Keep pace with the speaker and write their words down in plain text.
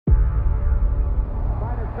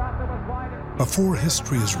Before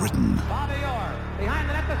history is written,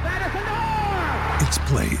 it's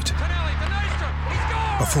played.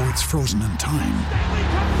 Before it's frozen in time,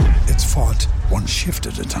 it's fought one shift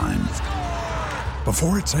at a time.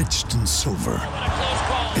 Before it's etched in silver,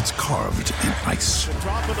 it's carved in ice.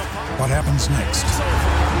 What happens next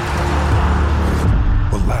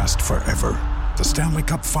will last forever. The Stanley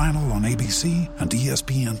Cup Final on ABC and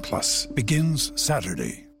ESPN Plus begins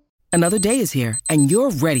Saturday. Another day is here, and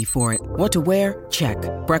you're ready for it. What to wear? Check.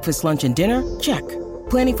 Breakfast, lunch, and dinner? Check.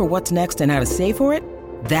 Planning for what's next and how to save for it?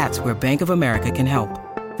 That's where Bank of America can help.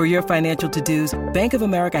 For your financial to-dos, Bank of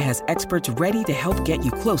America has experts ready to help get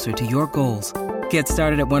you closer to your goals. Get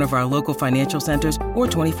started at one of our local financial centers or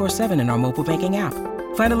 24/7 in our mobile banking app.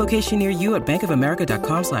 Find a location near you at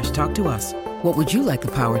bankofamerica.com/talktous. What would you like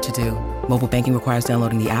the power to do? Mobile banking requires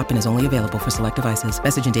downloading the app and is only available for select devices.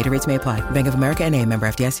 Message and data rates may apply. Bank of America N.A., member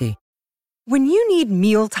FDIC. When you need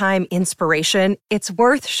mealtime inspiration, it's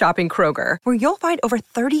worth shopping Kroger, where you'll find over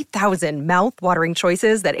 30,000 mouth-watering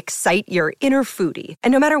choices that excite your inner foodie.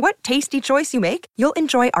 And no matter what tasty choice you make, you'll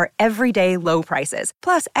enjoy our everyday low prices,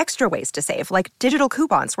 plus extra ways to save, like digital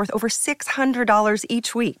coupons worth over $600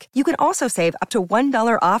 each week. You can also save up to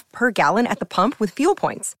 $1 off per gallon at the pump with fuel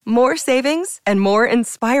points. More savings and more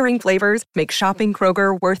inspiring flavors make shopping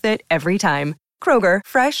Kroger worth it every time. Kroger,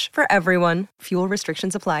 fresh for everyone. Fuel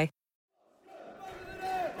restrictions apply.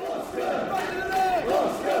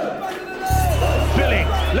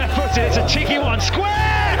 Left footed, it's a cheeky one, square,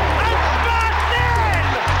 and smashed in!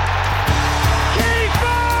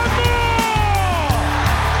 Keeper Moore!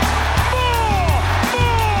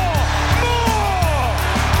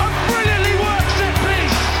 A brilliantly worked set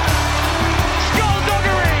piece!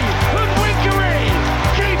 Skullduggery, hoodwinkery,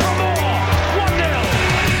 Keeper Moore, 1-0.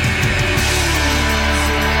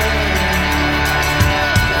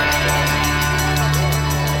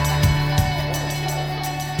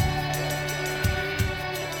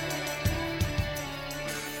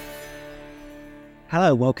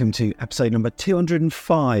 Hello, welcome to episode number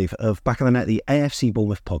 205 of Back of the Net, the AFC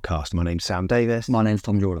Bournemouth podcast. My name's Sam Davis. My name's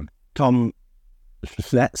Tom Jordan. Tom,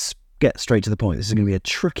 let's get straight to the point. This is going to be a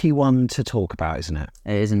tricky one to talk about, isn't it?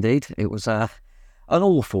 It is indeed. It was an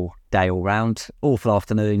awful day all round, awful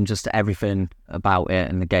afternoon, just everything about it,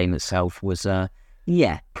 and the game itself was,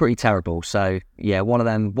 pretty terrible. So, one of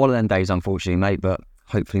them days, unfortunately, mate, but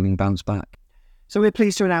hopefully we can bounce back. So we're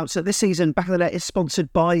pleased to announce that this season, Back of the Net is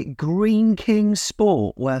sponsored by Green King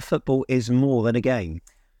Sport, where football is more than a game.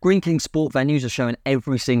 Green King Sport venues are showing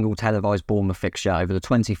every single televised Bournemouth fixture over the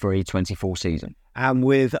 23-24 season. And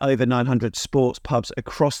with over 900 sports pubs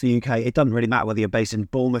across the UK, it doesn't really matter whether you're based in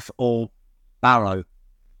Bournemouth or Barrow.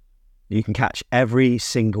 You can catch every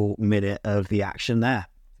single minute of the action there.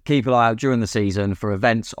 Keep an eye out during the season for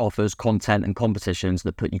events, offers, content and competitions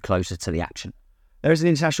that put you closer to the action. There is an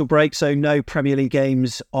international break, so no Premier League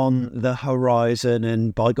games on the horizon,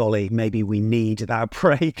 and by golly, maybe we need that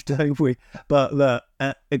break, don't we? But look,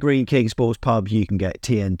 at a Green King Sports Pub, you can get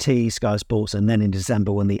TNT, Sky Sports, and then in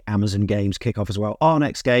December when the Amazon games kick off as well. Our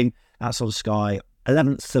next game, that's on Sky,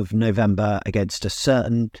 11th of November against a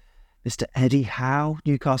certain Mr. Eddie Howe,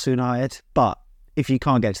 Newcastle United. But if you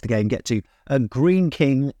can't get to the game, get to a Green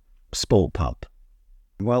King Sport Pub.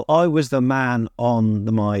 Well, I was the man on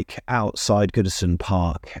the mic outside Goodison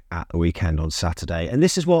Park at the weekend on Saturday, and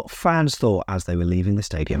this is what fans thought as they were leaving the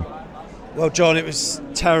stadium. Well, John, it was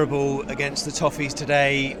terrible against the Toffees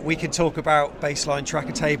today. We could talk about baseline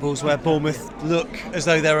tracker tables where Bournemouth look as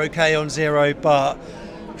though they're okay on 0, but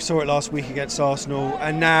we saw it last week against Arsenal,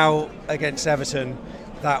 and now against Everton.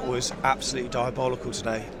 That was absolutely diabolical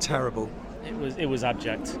today. Terrible. It was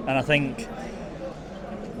abject, and I think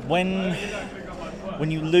when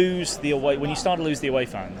you start to lose the away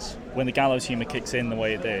fans, when the gallows humour kicks in the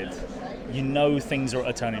way it did, you know things are at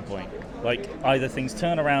a turning point. Like, either things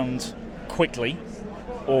turn around quickly,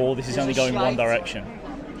 or this is only going one direction.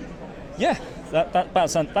 Yeah, that about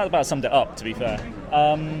summed it up, to be fair.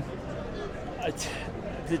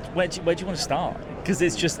 Where do you want to start? Because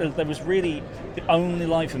it's just, there was really, the only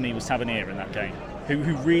light for me was Tavernier in that game,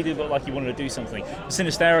 who really looked like he wanted to do something.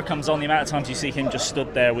 Sinistera comes on, the amount of times you see him just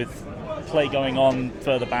stood there with play going on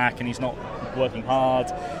further back and he's not working hard.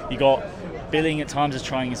 You got Billing at times is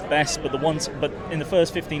trying his best, but in the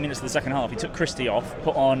first 15 minutes of the second half, he took Christie off,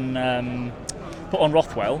 put on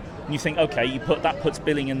Rothwell, and you think, okay, puts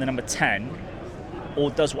Billing in the number 10,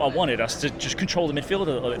 or does what I wanted us to, just control the midfield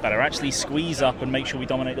a little bit better, actually squeeze up and make sure we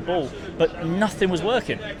dominate the ball. But nothing was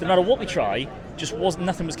working. No matter what we try,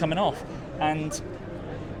 nothing was coming off. And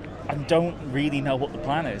I don't really know what the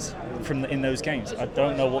plan is in those games. I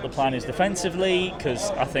don't know what the plan is defensively,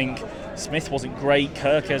 because I think Smith wasn't great,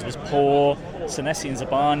 Kirkes was poor, Senesi and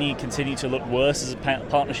Zabani continue to look worse as a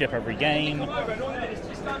partnership every game.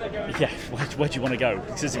 Yeah, where do you want to go?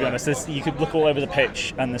 Because to be honest, you could look all over the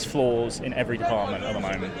pitch and there's flaws in every department at the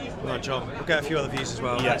moment. Right, John. We'll get a few other views as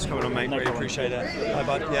well. Yeah. Thanks for coming on, mate. No really problem. appreciate it. Hi,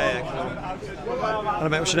 bud. Yeah, come on. Hello,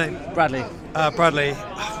 mate. What's your name? Bradley. Bradley.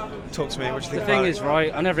 Talk to me. What do you think The thing about is,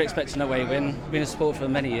 right, I never expected an away win. Been a supporter for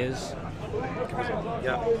many years.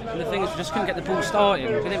 Yeah. And the thing is, we just couldn't get the ball starting.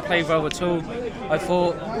 We didn't play well at all. I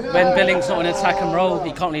thought when Billing's not in attack and roll,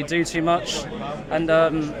 he can't really do too much. And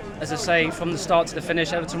as I say, from the start to the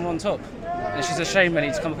finish, Everton were on top. And it's just a shame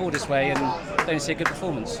really to come forward this way and don't see a good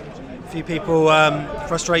performance. A few people,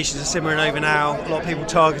 frustrations are simmering over now. A lot of people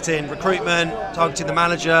targeting recruitment, targeting the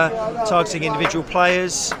manager, targeting individual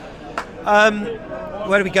players.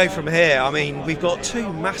 Where do we go from here? I mean, we've got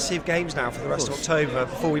 2 massive games now for the rest of October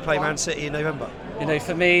before we play Man City in November. You know,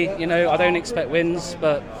 for me, I don't expect wins,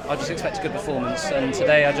 but I just expect a good performance. And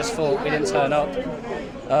today I just thought we didn't turn up.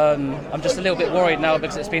 I'm just a little bit worried now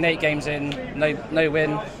because it's been 8 games in, no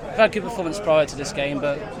win. I've had a good performance prior to this game,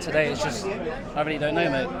 but today it's just, I really don't know,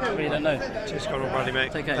 mate. I really don't know. Cheers, Conor Bradley,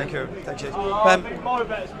 mate. Take care. Thank you. Thank you.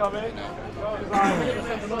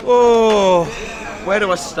 Oh, where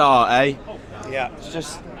do I start, eh? Yeah,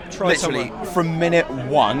 Just try literally somewhere. from minute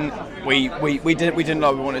one, we didn't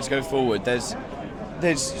know we wanted to go forward. There's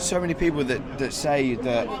so many people that say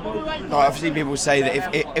that. I've seen people say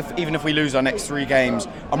that if even if we lose our next 3 games,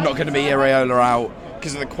 I'm not going to be Areola out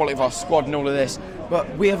because of the quality of our squad and all of this. But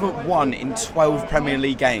we haven't won in 12 Premier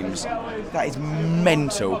League games. That is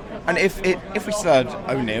mental. And if we still had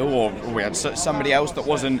O'Neill or we had somebody else that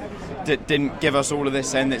didn't give us all of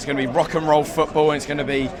this, then it's going to be rock and roll football and it's going to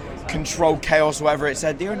be controlled chaos, whatever it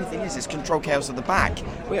said. The only thing is, it's controlled chaos at the back.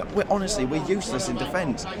 We're honestly, we're useless in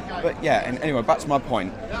defence. But yeah, and anyway, back to my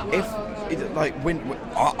point. I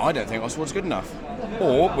don't think our squad's good enough,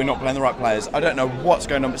 or we're not playing the right players. I don't know what's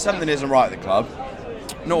going on, but something isn't right at the club.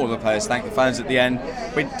 Not all the players thanked the fans at the end.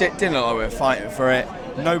 We didn't look like we were fighting for it.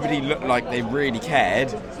 Nobody looked like they really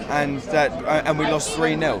cared, and we lost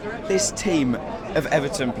 3-0. This team of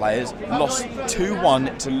Everton players lost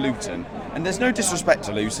 2-1 to Luton. And there's no disrespect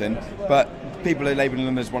to Luton, but people are labelling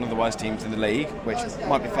them as one of the worst teams in the league, which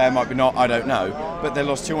might be fair, might be not, I don't know. But they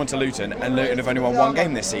lost 2-1 to Luton, and Luton have only won 1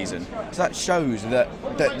 game this season. So that shows that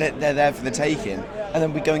they're there for the taking. And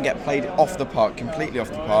then we go and get played off the park, completely off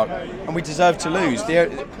the park, and we deserve to lose.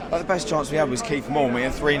 The best chance we had was Keith Moore, and we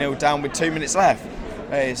had 3-0 down with 2 minutes left.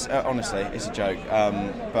 It's honestly, it's a joke.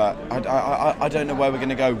 But I don't know where we're going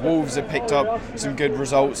to go. Wolves have picked up some good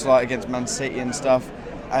results, like against Man City and stuff.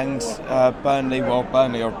 And Burnley are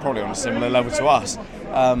probably on a similar level to us.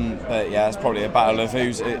 But yeah, it's probably a battle of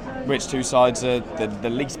which 2 sides are the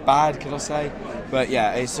least bad, could I say? But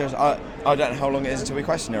yeah, it's just I don't know how long it is until we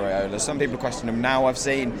question Areola. Some people question him now, I've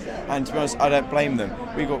seen, and to be honest, I don't blame them.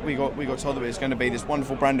 We got told that it's going to be this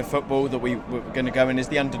wonderful brand of football that we're going to go in as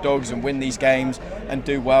the underdogs and win these games and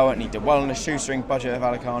do well. And he did well on a shoestring budget of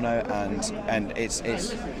Alicano, and it's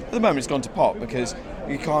at the moment it's gone to pot because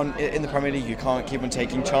you can't in the Premier League, you can't keep on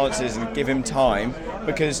taking chances and give him time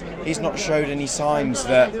because he's not showed any signs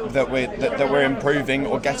that we're improving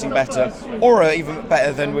or getting better or even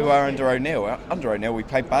better than we were under O'Neill. Under O'Neill we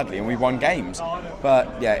played badly and we won games,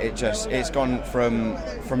 but yeah, it's gone from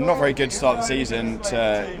not very good start of the season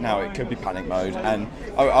to now it could be panic mode, and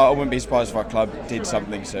I wouldn't be surprised if our club did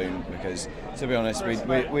something soon because to be honest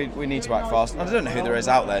we need to act fast. I don't know who there is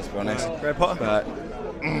out there, to be honest, but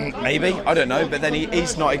maybe, I don't know, but then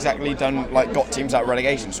he's not exactly got teams out of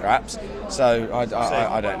relegation scraps, so I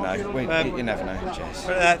don't know. You never know.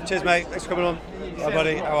 Cheers. Cheers, mate. Thanks for coming on. Hi,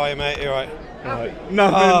 buddy. How are you, mate? You all right? Right. No.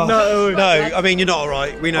 I mean, you're not all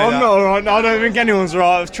right. We know I'm that. not all right. No, I don't think anyone's all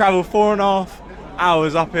right. I've travelled 4.5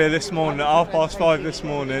 hours up here this morning at 5:30 this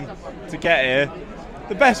morning to get here.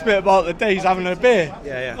 The best bit about the day is having a beer.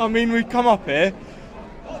 Yeah. I mean, we've come up here.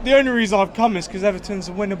 The only reason I've come is because Everton's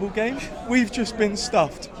a winnable game. We've just been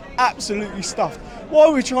stuffed. Absolutely stuffed. Why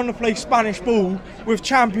are we trying to play Spanish ball with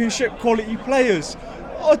championship quality players?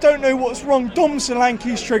 I don't know what's wrong. Dom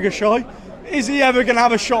Solanke's trigger shy. Is he ever going to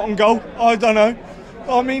have a shot on goal? I don't know.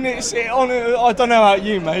 I mean, I don't know about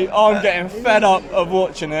you, mate. I'm getting fed up of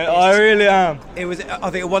watching it. I really am. It was. I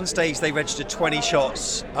think at one stage they registered 20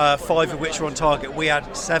 shots, 5 of which were on target. We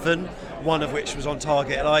had 7. one of which was on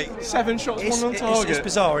target. Like 7 shots, one on target. It's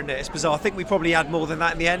bizarre, isn't it? It's bizarre. I think we probably had more than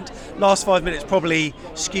that in the end. Last 5 minutes probably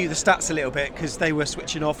skew the stats a little bit because they were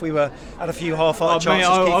switching off. We had a few half-hearted chances.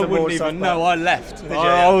 I wouldn't even know. I left.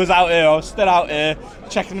 I was out here. I was still out here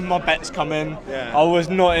checking if my bets come in. Yeah. I was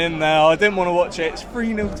not in there. I didn't want to watch it. It's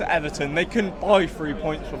 3-0 to Everton. They couldn't buy 3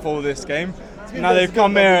 points before this game. Now they've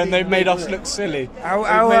come here and they've made us look silly. They've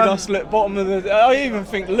made us look bottom of the... I even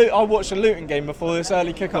think... I watched a Luton game before this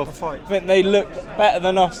early kick-off. I think they looked better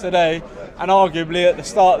than us today. And arguably at the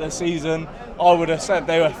start of the season, I would have said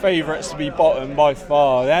they were favourites to be bottom by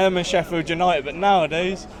far. Them and Sheffield United. But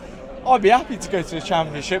nowadays, I'd be happy to go to the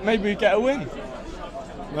Championship. Maybe we get a win.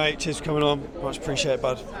 Mate, cheers for coming on. Much appreciated,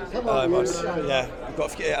 bud. Hello, bud. Yeah, we've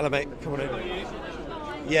got a few... Hello, mate. Come on in.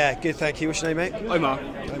 Yeah, good, thank you. What's your name, mate? Omar.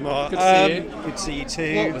 Good to see you. Good to see you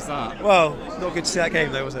too. What was that? Well, not good to see that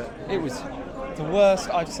game though, was it? It was the worst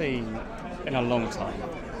I've seen in a long time.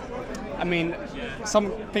 I mean,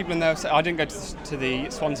 some people in there say, I didn't go to the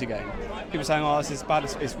Swansea game. People saying, oh, this is bad,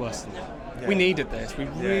 it's worse than that. Yeah. We needed this. We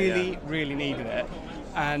really needed it.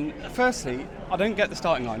 And firstly, I don't get the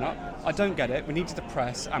starting lineup. I don't get it. We needed to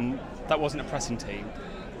press, and that wasn't a pressing team.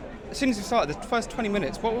 As soon as we started, the first 20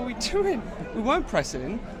 minutes, what were we doing? We weren't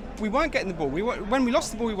pressing, we weren't getting the ball. When we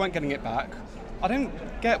lost the ball, we weren't getting it back. I don't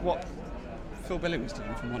get what Phil Billing was doing,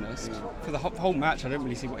 if I'm honest. For the whole match, I don't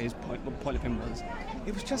really see what the point of him was.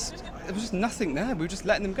 There was just nothing there. We were just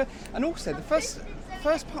letting them go. And also, the first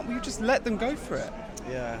part, we just let them go for it.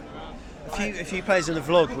 Yeah. A few players in the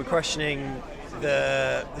vlog were questioning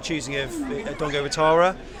the choosing of Dongo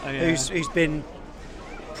Watara, who's been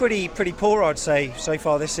pretty poor, I'd say, so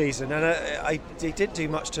far this season, and he didn't do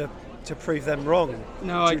much to prove them wrong.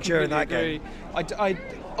 No, I during that agree. game. I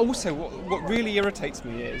also what really irritates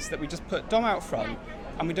me is that we just put Dom out front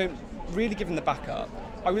and we don't really give him the backup.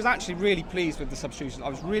 I was actually really pleased with the substitution. I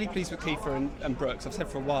was really pleased with Kiefer and Brooks. I've said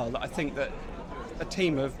for a while that I think that a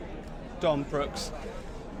team of Dom, Brooks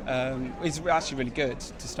is actually really good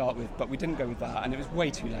to start with, but we didn't go with that, and it was way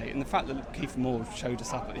too late. And the fact that Kiefer Moore showed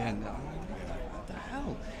us up at the end, what the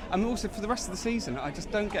hell? And also for the rest of the season, I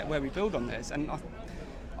just don't get where we build on this. And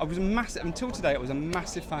I was until today, I was a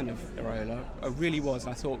massive fan of Iraola. I really was,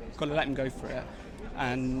 and I thought, got to let him go for it.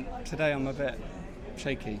 And today I'm a bit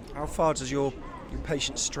shaky. How far does your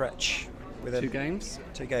patience stretch with him? 2 games.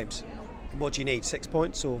 2 games. What do you need? 6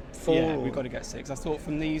 points or 4? Yeah, we've got to get 6. I thought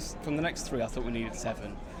from the next 3, I thought we needed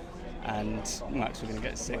 7, and Max, we're going to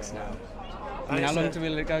get 6 now. I mean, how long do we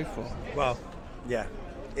let it go for? Well, yeah,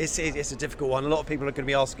 it's a difficult one. A lot of people are going to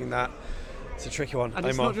be asking that. It's a tricky one. And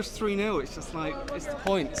it's not just 3-0. It's just like it's the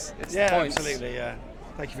points. It's the points. Absolutely. Yeah.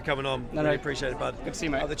 Thank you for coming on. No, really appreciate it, bud. Good to see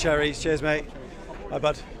you, mate. Up the cherries. Cheers, mate. Hi,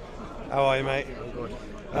 bud. How are you, mate? I'm good.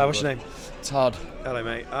 What's your name? Todd. Hello,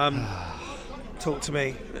 mate. Talk to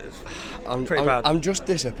me. Pretty bad. I'm just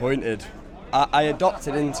disappointed. I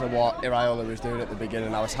adopted into what Iraola was doing at the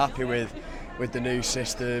beginning. I was happy with the new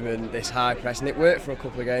system and this high press, and it worked for a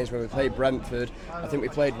couple of games when we played Brentford. I think we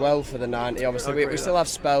played well for the 90. Obviously, we still have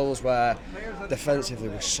spells where defensively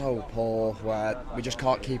we're so poor, where we just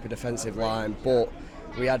can't keep a defensive line. But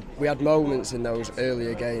we had moments in those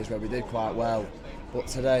earlier games where we did quite well. But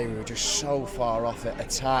today we were just so far off it.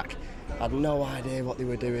 Attack, I had no idea what they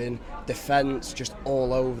were doing. Defence, just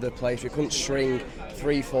all over the place. We couldn't string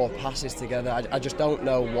 3-4 passes together. I just don't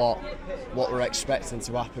know what we're expecting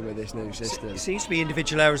to happen with this new system. It seems to be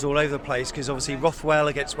individual errors all over the place, because obviously Rothwell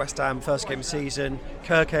against West Ham, first game of the season,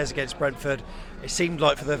 Kirkes against Brentford. It seemed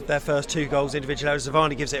like for their first 2 goals, individual errors.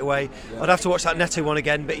 Zavani gives it away. Yeah. I'd have to watch that Neto one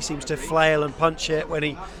again, but he seems to flail and punch it when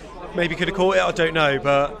he maybe could have caught it. I don't know,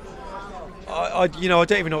 but I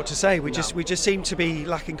don't even know what to say. We just seem to be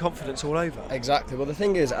lacking confidence all over. Exactly. Well, the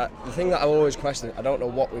thing is, the thing that I always question, I don't know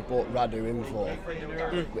what we brought Radu in for.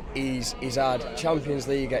 He's had Champions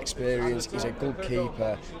League experience. He's a good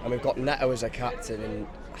keeper, and we've got Neto as a captain. And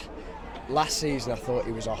last season, I thought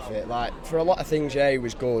he was off it. Like, for a lot of things, yeah, he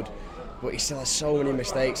was good, but he still has so many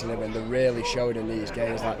mistakes in him, and they really showed in these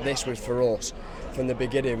games. Like, this was for us. From the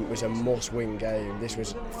beginning, was a must-win game. This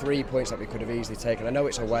was 3 points that we could have easily taken. I know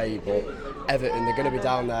it's away, but Everton, they're going to be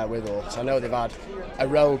down there with us. I know they've had a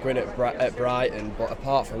rogue win at Brighton, but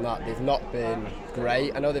apart from that, they've not been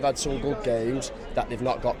great. I know they've had some good games that they've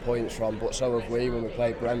not got points from, but so have we when we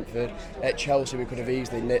played Brentford. At Chelsea, we could have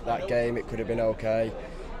easily nicked that game. It could have been okay.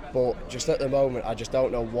 But just at the moment, I just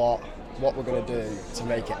don't know what we're going to do to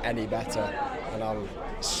make it any better. And I'm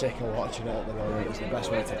sick of watching it at the moment. It's the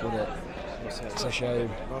best way to put it. It's a shame.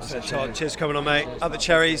 Cheers for coming on, mate. Up the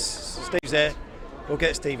cherries. Steve's there. We'll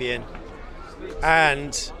get Stevie in.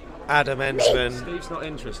 And Adam Ensman. Steve's not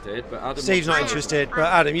interested, but Adam. Steve's not interested, but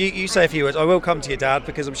Adam, you say a few words. I will come to your dad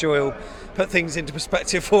because I'm sure he'll put things into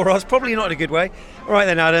perspective for us. Probably not in a good way. All right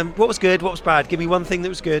then, Adam. What was good? What was bad? Give me one thing that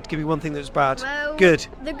was good. Give me one thing that was bad. Well, good.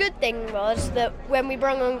 The good thing was that when we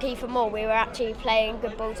brought on Kiefer Moore, we were actually playing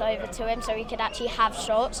good balls over to him, so he could actually have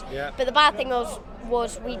shots. Yeah. But the bad thing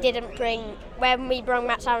was we didn't bring, when we brought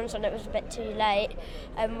Matt Aronson, it was a bit too late,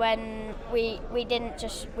 and when we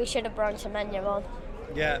should have brought Semenya on.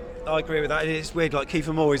 Yeah, I agree with that. It's weird, like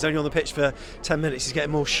Kiefer Moore, he's only on the pitch for 10 minutes, he's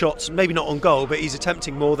getting more shots, maybe not on goal, but he's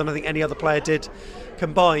attempting more than I think any other player did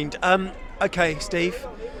combined. Okay, Steve,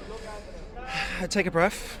 take a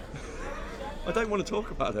breath. I don't want to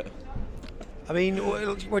talk about it. I mean,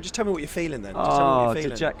 well, just tell me what you're feeling then. Just tell me what you're feeling.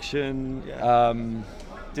 Dejection,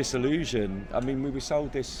 disillusion. I mean, we were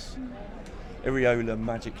sold this Iriola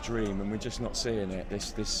magic dream, and we're just not seeing it.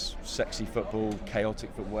 This sexy football,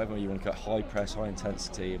 chaotic football, whatever you want to call it, high press, high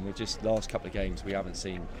intensity, and we're just, last couple of games we haven't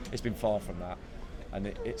seen. It's been far from that, and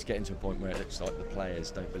it's getting to a point where it looks like the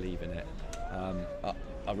players don't believe in it.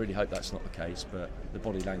 I really hope that's not the case, but the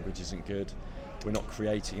body language isn't good. We're not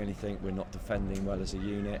creating anything. We're not defending well as a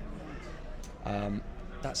unit.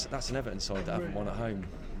 That's an Everton side that haven't won at home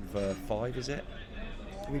for 5, is it?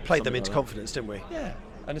 We played them into confidence, didn't we? Yeah,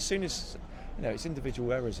 and as soon as it's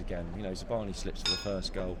individual errors again. Zabani slips for the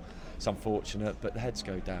first goal. It's unfortunate, but the heads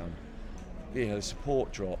go down. The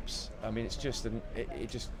support drops. I mean, it's just it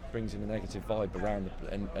just brings in a negative vibe around,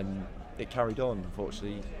 and it carried on.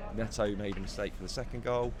 Unfortunately, Neto made a mistake for the second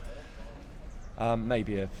goal.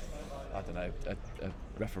 Maybe a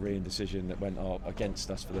refereeing decision that went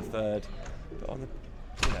against us for the third. But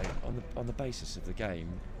on the basis of the game,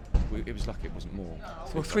 it was lucky it wasn't more.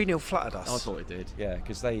 Well, 3-0 flattered us. I thought it did, yeah,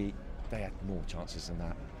 because they had more chances than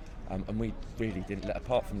that, and we really didn't let.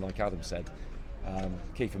 Apart from, like Adam said,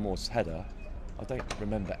 Kiefer Moore's header, I don't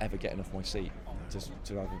remember ever getting off my seat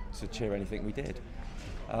to cheer anything we did.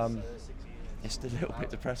 It's a little bit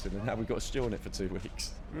depressing, and now we've got to stew on it for 2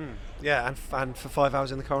 weeks. Yeah, and for 5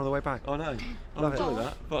 hours in the car on the way back. I know. I'll enjoy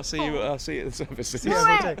that. But I'll see you at the service.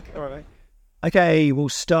 Yeah, all right, mate. Okay, we'll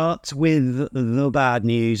start with the bad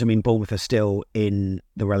news. I mean, Bournemouth are still in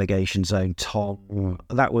the relegation zone, Tom.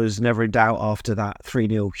 That was never in doubt after that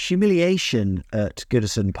 3-0 humiliation at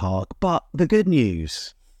Goodison Park. But the good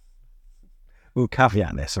news, we'll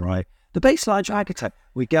caveat this, all right? The baseline track attack.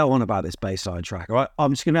 We go on about this baseline track, all right?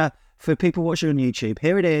 I'm just going to, for people watching on YouTube,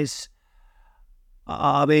 here it is.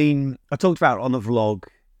 I mean, I talked about it on the vlog.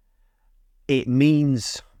 It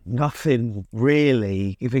means nothing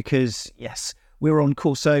really, because yes, we're on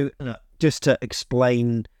course. So just to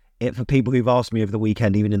explain it for people who've asked me over the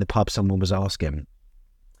weekend, even in the pub someone was asking,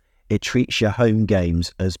 it treats your home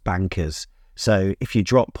games as bankers. So if you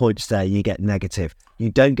drop points there, you get negative. You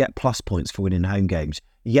don't get plus points for winning home games.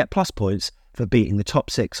 You get plus points for beating the top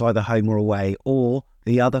 6 either home or away, or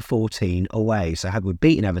the other 14 away. So had we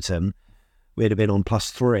beaten Everton, we'd have been on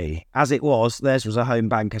 +3. As it was, theirs was a home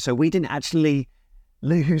banker. So we didn't actually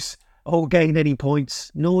lose or gain any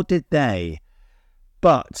points, nor did they.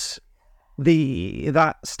 But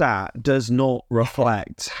that stat does not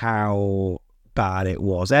reflect how bad it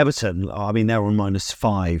was. Everton, I mean, they're on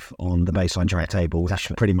 -5 on the baseline track table. That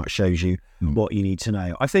pretty much shows you what you need to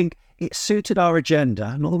know. I think it suited our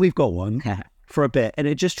agenda, not that we've got one, for a bit, and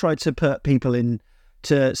it just tried to put people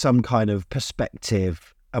into some kind of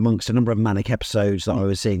perspective amongst a number of manic episodes that I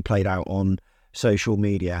was seeing played out on social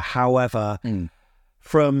media. However,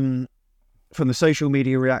 from the social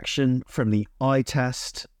media reaction, from the eye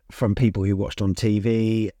test, from people who watched on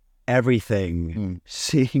TV, everything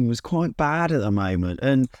seems quite bad at the moment.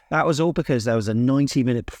 And that was all because there was a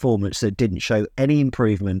 90-minute performance that didn't show any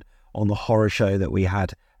improvement on the horror show that we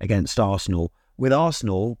had against Arsenal. With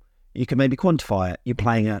Arsenal, you can maybe quantify it. You're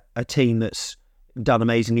playing a team that's done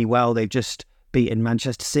amazingly well. They've just beaten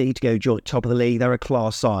Manchester City to go joint top of the league. They're a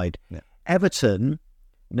class side. Yeah. Everton,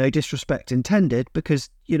 no disrespect intended, because,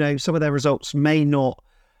 some of their results may not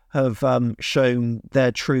have shown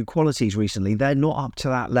their true qualities recently. They're not up to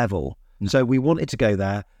that level. So we wanted to go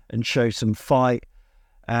there and show some fight,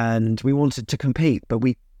 and we wanted to compete, but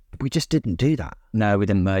we just didn't do that. No, we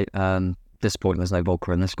didn't, mate. Disappointing there's no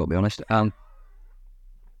vodka in this, got to be honest.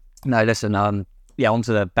 No, listen,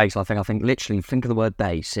 onto the baseline thing. I think literally think of the word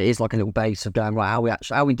base. It is like a little base of going, right,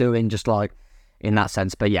 how we doing, just like in that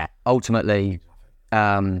sense. But yeah, ultimately,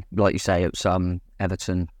 like you say, it's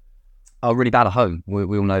Everton are really bad at home. We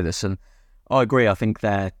all know this, and I agree. I think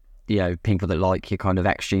they're people that like your kind of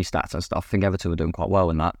XG stats and stuff. I think Everton were doing quite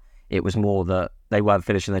well in that. It was more that they weren't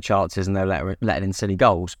finishing their chances and they were letting in silly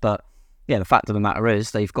goals. But yeah, the fact of the matter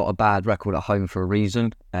is they've got a bad record at home for a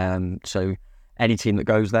reason. So any team that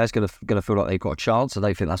goes there is going to feel like they've got a chance. I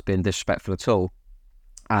don't think that's being disrespectful at all.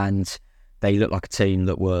 And they look like a team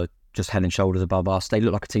that were just head and shoulders above us. They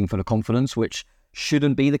look like a team full of confidence, which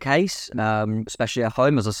shouldn't be the case, especially at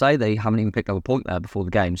home. As I say, they haven't even picked up a point there before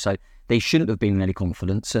the game, so they shouldn't have been in any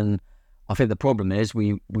confidence. And I think the problem is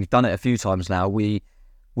we've done it a few times now. We're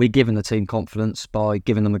giving the team confidence by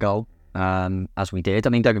giving them a goal, as we did. I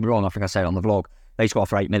mean, don't get me wrong, I think I said it on the vlog, they scored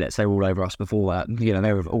for 8 minutes. They were all over us before that.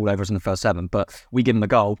 They were all over us in the first 7. But we give them a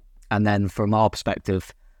goal, and then from our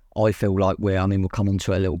perspective, I feel like we'll come on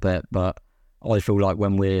to it a little bit, but I feel like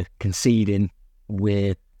when we're conceding,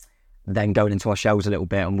 we're then going into our shells a little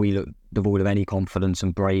bit, and we look devoid of any confidence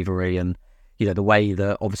and bravery. And the way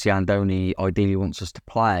that obviously Andoni ideally wants us to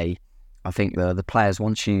play, I think the players,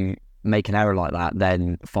 once you make an error like that,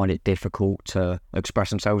 then find it difficult to express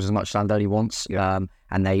themselves as much as Andoni wants. And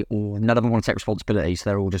none of them want to take responsibility, so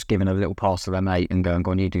they're all just giving a little pass to their mate and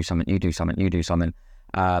going, you do something, you do something, you do something.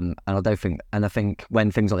 And I think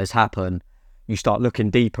when things like this happen, you start looking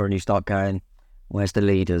deeper and you start going, where's the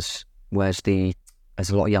leaders? There's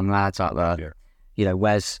a lot of young lads out there.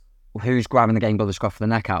 Who's grabbing the game by the scruff of the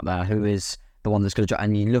neck out there? Who is the one that's going to...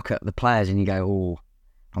 And you look at the players and you go, oh,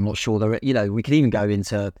 I'm not sure they're... we could even go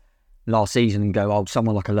into last season and go,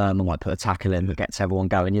 someone like a Lerman might put a tackle in that gets everyone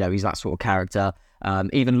going. He's that sort of character.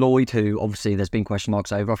 Even Lloyd, who obviously there's been question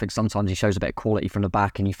marks over, I think sometimes he shows a bit of quality from the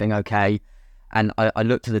back and you think, okay. And I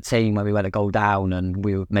looked at the team when we went a goal down and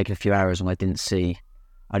we were making a few errors, and I didn't see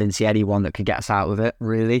anyone that could get us out of it,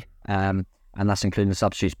 really. And that's including the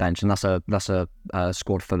substitutes bench, and that's a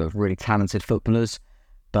squad full of really talented footballers.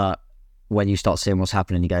 But when you start seeing what's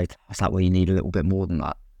happening, you go, "Is that where you need a little bit more than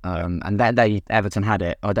that?" And then Everton had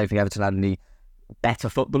it. I don't think Everton had any better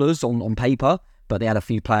footballers on paper, but they had a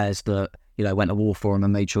few players that went to war for them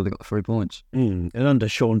and made sure they got 3 points. And under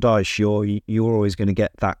Sean Dyche, you're always going to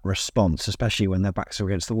get that response, especially when their backs are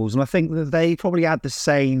against the walls. And I think that they probably had the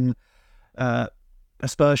same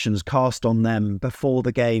aspersions cast on them before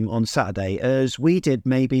the game on Saturday as we did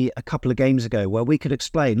maybe a couple of games ago, where we could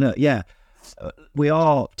explain, look, we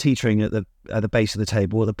are teetering at the base of the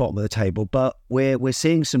table or the bottom of the table, but we're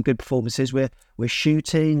seeing some good performances. We're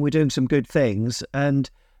shooting, we're doing some good things, and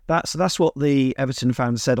that's what the Everton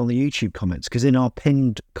fans said on the YouTube comments. Because in our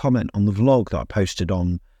pinned comment on the vlog that I posted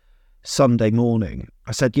on Sunday morning,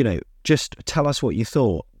 I said, just tell us what you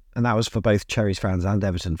thought, and that was for both Cherries fans and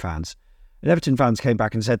Everton fans. And Everton fans came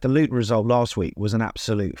back and said the Luton result last week was an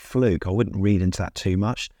absolute fluke. I wouldn't read into that too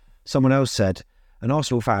much. Someone else said, an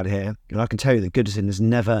Arsenal fan here, and I can tell you that Goodison is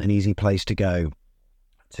never an easy place to go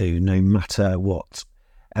to, no matter what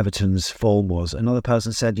Everton's form was. Another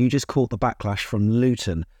person said, you just caught the backlash from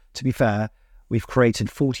Luton. To be fair, we've created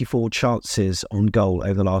 44 chances on goal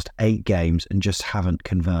over the last 8 games and just haven't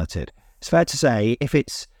converted. It's fair to say, if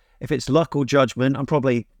it's luck or judgment, I'm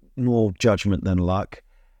probably more judgment than luck.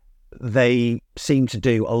 They seem to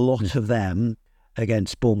do a lot of them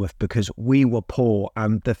against Bournemouth because we were poor,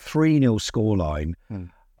 and the 3-0 scoreline,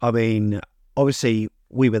 I mean, obviously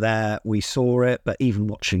we were there, we saw it, but even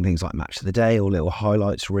watching things like Match of the Day or little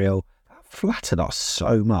highlights reel, that flattered us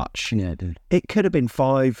so much. Yeah, dude. It could have been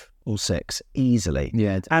 5 or 6 easily.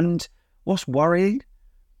 Yeah. And what's worrying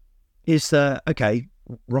is that, okay,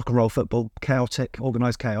 rock and roll football, chaotic,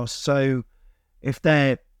 organised chaos. So if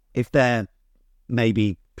they're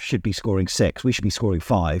maybe should be scoring 6, we should be scoring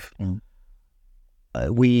 5.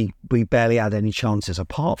 We barely had any chances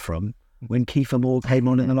apart from when Kiefer Moore came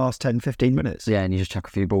on in the last 10-15 minutes. Yeah, and you just chuck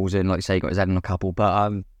a few balls in, like you say, he got his head in a couple.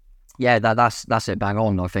 But that's it, bang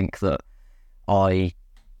on. I think that I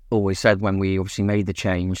always said when we obviously made the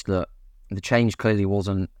change that the change clearly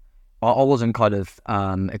wasn't... I wasn't kind of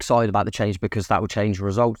excited about the change because that would change the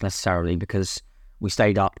results necessarily, because we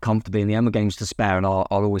stayed up comfortably in the end with games to spare, and I'll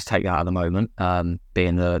always take that at the moment,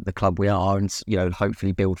 being the club we are, and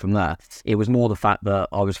hopefully build from there. It was more the fact that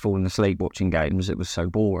I was falling asleep watching games. It was so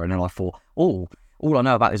boring, and I thought, all I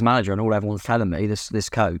know about this manager and all everyone's telling me, this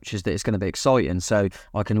coach, is that it's going to be exciting. So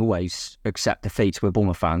I can always accept defeats. We're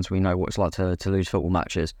Bournemouth fans. We know what it's like to lose football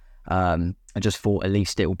matches. I just thought at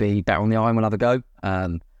least it will be better on the eye and we'll have a go.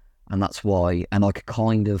 And that's why. And I could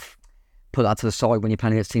kind of put that to the side when you're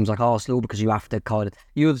playing against teams like Arsenal, because you have to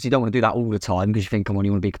you obviously don't want to do that all the time because you think, come on,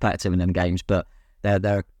 you want to be competitive in them games, but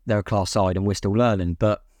they're a class side and we're still learning.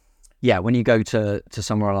 But yeah, when you go to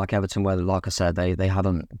somewhere like Everton, where, like I said, they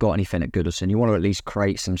haven't got anything at Goodison, you want to at least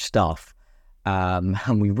create some stuff. And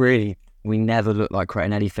we never looked like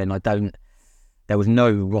creating anything. There was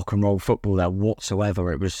no rock and roll football there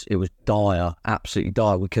whatsoever. It was dire, absolutely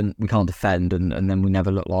dire. We can't defend, and then we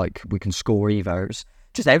never looked like we can score either. It was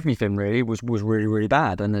just everything really was really, really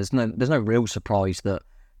bad. And there's no real surprise that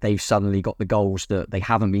they've suddenly got the goals that they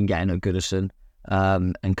haven't been getting at Goodison,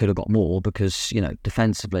 and could have got more because,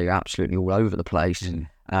 defensively are absolutely all over the place.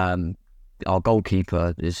 Our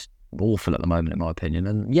goalkeeper is awful at the moment, in my opinion.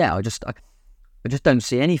 And yeah, I just don't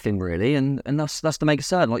see anything really, and that's to make it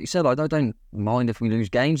certain. Like you said, I don't mind if we lose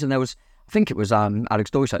games. And I think it was Alex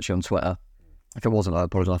Doyce actually on Twitter. If it wasn't, I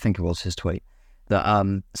apologise. I think it was his tweet that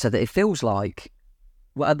said that it feels like,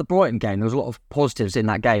 well, at the Brighton game, there was a lot of positives in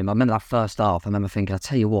that game. I remember that first half. I remember thinking, I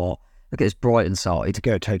tell you what, look at this Brighton side. To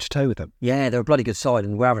go toe to toe with them. Yeah, they're a bloody good side,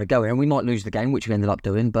 and we're having a go. And we might lose the game, which we ended up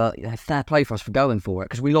doing, but fair play for us for going for it,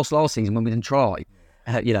 because we lost last season when we didn't try.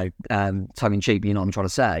 Tongue in cheek, you know what I'm trying to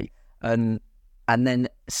say. And then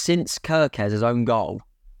since Kirk has his own goal,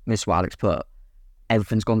 this is what Alex put,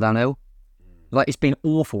 everything's gone downhill. Like, it's been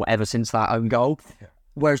awful ever since that own goal. Yeah.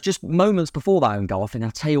 Whereas just moments before that own goal, I think,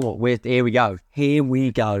 I'll tell you what, here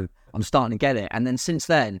we go. I'm starting to get it. And then since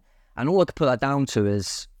then, and all I could put that down to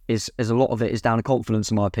is a lot of it is down to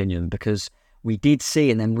confidence, in my opinion, because we did see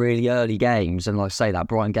in them really early games, and like I say, that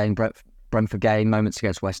Brighton game, Brentford game, moments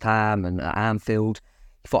against West Ham and at Anfield,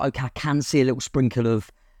 you thought, okay, I can see a little sprinkle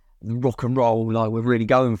of rock and roll, like we're really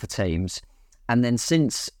going for teams. And then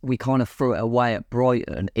since we kind of threw it away at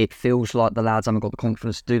Brighton, it feels like the lads haven't got the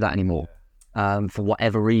confidence to do that anymore, for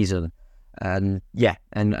whatever reason. And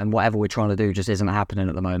whatever we're trying to do just isn't happening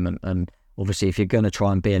at the moment. And obviously, if you're going to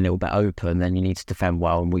try and be a little bit open, then you need to defend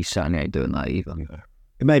well, and we certainly ain't doing that either.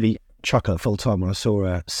 It made me chuckle at full time when I saw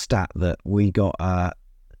a stat that we got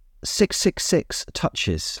 666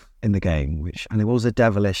 touches in the game, and it was a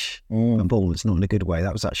devilish ball. It's not in a good way.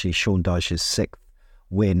 That was actually Sean Dyche's 6th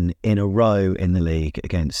win in a row in the league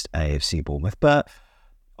against AFC Bournemouth. But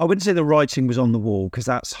I wouldn't say the writing was on the wall, because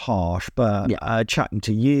that's harsh, but chatting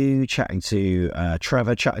to you, chatting to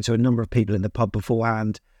Trevor, chatting to a number of people in the pub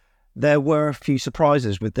beforehand, there were a few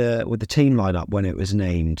surprises with the team lineup when it was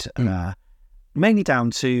named, mainly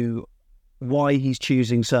down to why he's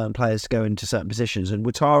choosing certain players to go into certain positions. And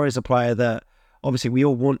Ouattara is a player that obviously we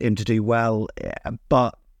all want him to do well,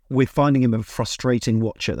 but we're finding him a frustrating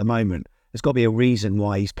watch at the moment. There's got to be a reason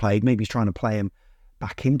why he's played. Maybe he's trying to play him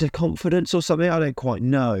back into confidence or something. I don't quite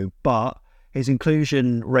know. But his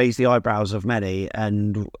inclusion raised the eyebrows of many.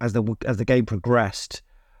 And as the game progressed,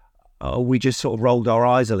 we just sort of rolled our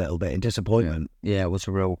eyes a little bit in disappointment. Yeah, it was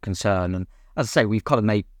a real concern. And as I say, we've kind of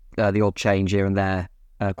made the odd change here and there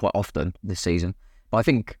quite often this season. But I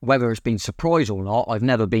think whether it's been surprise or not, I've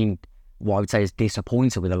never been what I would say is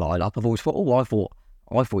disappointed with the lineup. I've always thought,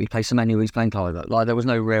 I thought he'd play Semenyo, he's playing Clive. Like, there was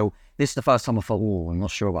no real. This is the first time I thought, I'm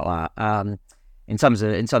not sure about that. In terms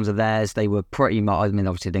of theirs, they were pretty much. I mean,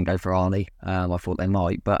 obviously they didn't go for Arnie. I thought they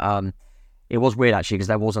might, but it was weird actually, because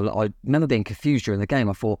there was I remember being confused during the game.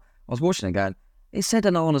 I was watching it going, it said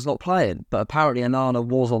Onana's not playing, but apparently Onana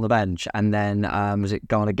was on the bench, and then was it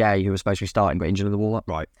Garner Gay who was supposed to be starting got injured in the warm-up?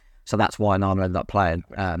 Right. So that's why Onana ended up playing.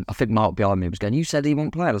 I think Mark behind me was going, you said he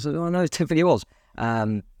won't play. I said, no, Tiffany was.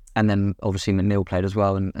 And then obviously McNeil played as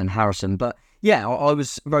well, and Harrison. But yeah, I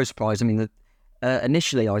was very surprised. I mean,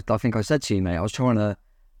 initially, I think I said to you, mate, I was trying to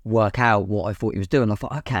work out what I thought he was doing. I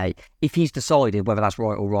thought, okay, if he's decided whether that's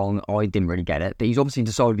right or wrong, I didn't really get it. But he's obviously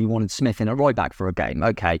decided he wanted Smith in at right back for a game.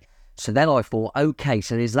 Okay. So then I thought, okay,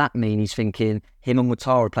 so does that mean he's thinking him and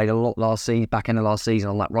Ouattara played a lot back in the last season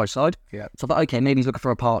on that right side? Yeah. So I thought, okay, maybe he's looking for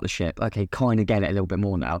a partnership. Okay, kind of get it a little bit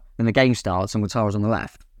more now. Then the game starts and Ouattara's on the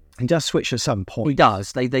left. He does switch at some point. He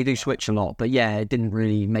does. They do switch a lot. But yeah, it didn't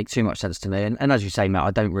really make too much sense to me. And as you say, Matt,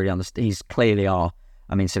 I don't really understand. He's clearly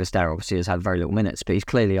Sinisterra obviously has had very little minutes, but he's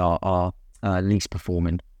clearly our least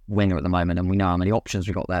performing winger at the moment. And we know how many options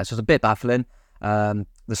we got there. So it's a bit baffling.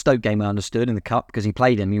 The Stoke game I understood in the Cup, because he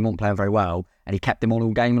played him, he wasn't playing very well, and he kept him on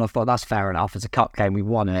all game, and I thought that's fair enough. It's a Cup game, we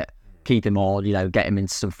won it, keep him on, get him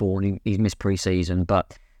into some form. He's missed pre-season,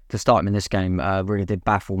 but to start him in this game really did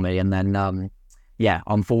baffle me. And then,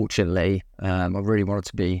 unfortunately, I really wanted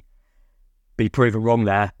to be proven wrong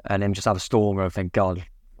there, and then just have a storm where I think, God,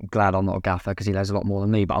 I'm glad I'm not a gaffer, because he knows a lot more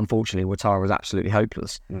than me. But unfortunately, Ouattara was absolutely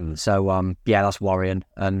hopeless. So, that's worrying.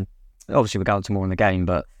 And obviously, we're going to more in the game,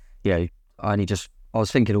 but I was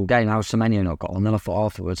thinking all game, how's Semenyo not got on? Then I thought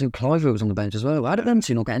afterwards, Clive was on the bench as well. How did them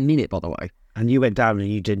two not get a minute, by the way? And you went down and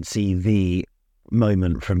you didn't see the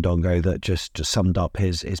moment from Dongo that just summed up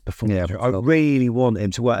his performance. Yeah, I really want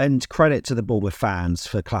him to work, and credit to the Bournemouth fans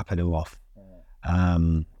for clapping him off.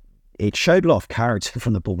 It showed a lot of character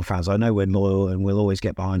from the Bournemouth fans. I know we're loyal and we'll always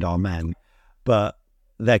get behind our men, but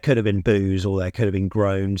there could have been boos or there could have been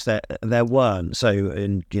groans. There weren't. So,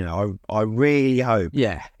 and I really hope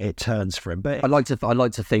it turns for him. But I'd like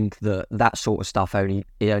to think that sort of stuff only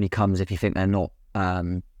comes if you think they're not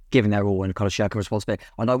giving their all and kind of shirking responsibility.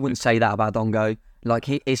 And I wouldn't say that about Dongo. Like,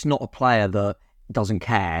 it's not a player that doesn't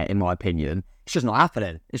care, in my opinion. It's just not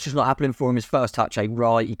happening. It's just not happening for him. His first touch ain't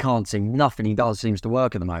right. He can't seem, nothing he does seems to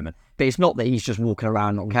work at the moment. But it's not that he's just walking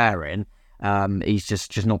around not caring. He's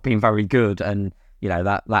just not being very good. And, you know,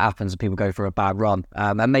 that happens and people go for a bad run.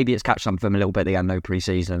 And maybe it's catching up for him a little bit. They had no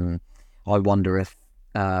pre-season. I wonder if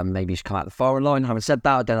maybe he's come out the firing line. Having said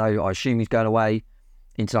that, I don't know. I assume he's going away,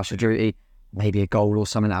 international duty. Maybe a goal or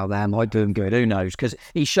something out there might do him good. Who knows? Because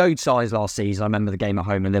he showed size last season. I remember the game at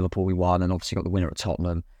home in Liverpool we won, and obviously got the winner at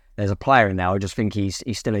Tottenham. There's a player in there. I just think he's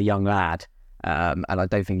still a young lad, and I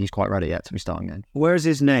don't think he's quite ready yet to be starting again. Whereas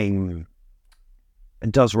his name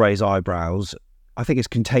does raise eyebrows, I think it's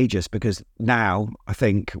contagious because now I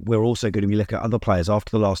think we're also going to be looking at other players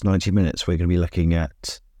after the last 90 minutes. We're going to be looking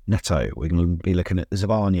at Neto. We're going to be looking at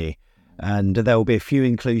Zavani. And there will be a few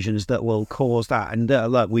inclusions that will cause that. And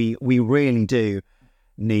look, we really do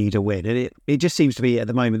need a win. And it just seems to be at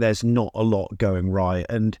the moment there's not a lot going right.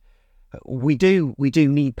 And we do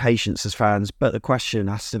need patience as fans. But the question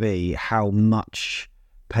has to be how much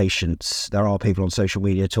patience. There are people on social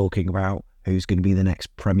media talking about who's going to be the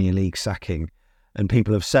next Premier League sacking. And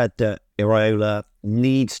people have said that Iraola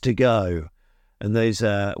needs to go. And those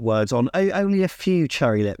words on only a few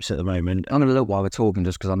cherry lips at the moment. I'm going to look while we're talking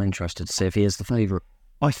just because I'm interested to see if he is the favourite.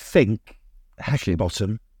 I think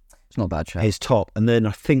Heckingbottom. It's not a bad shout. He's top. And then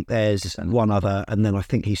I think there's one other. And then I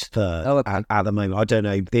think he's third at the moment. I don't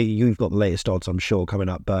know. You've got the latest odds, I'm sure, coming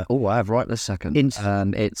up. But I have right this second. It's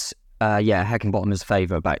Heckingbottom is the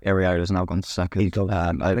favourite, but Iraola's now gone to second. He's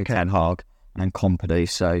gone over Ten Hag and Company.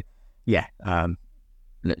 So, yeah.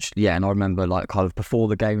 Literally, yeah, and I remember like kind of before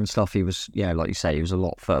the game and stuff, he was, like you say, he was a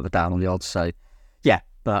lot further down on the odds. So, yeah,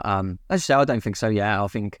 but as I say, I don't think so. Yeah, I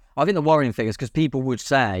think the worrying thing is because people would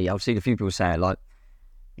say, I've seen a few people say it, like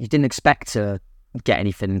you didn't expect to get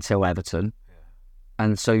anything until Everton,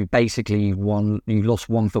 and so basically you lost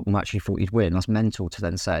one football match you thought you'd win. That's mental to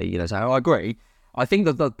then say, I agree. I think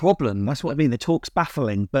that the problem... That's what I mean. The talk's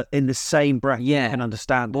baffling, but in the same breath, you can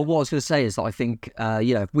understand. Well, what I was going to say is that I think,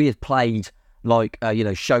 if we had played...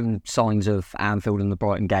 shown signs of Anfield and the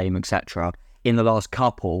Brighton game, etc. in the last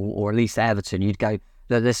couple, or at least Everton, you'd go,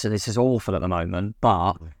 this is awful at the moment,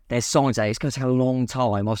 but there's signs that it's going to take a long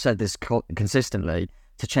time. I've said this consistently,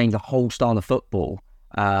 to change the whole style of football,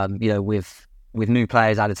 with new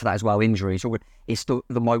players added to that as well, injuries. It's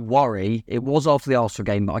my worry, it was after the Arsenal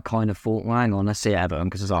game, but I kind of thought, well, hang on, let's see Everton,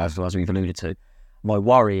 because it's Arsenal, as we've alluded to. My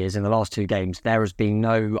worry is in the last two games, there has been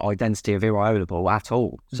no identity of Iraola at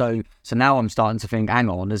all. So now I'm starting to think, hang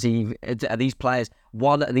on, are these players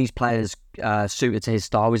suited to his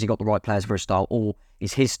style? Has he got the right players for his style? Or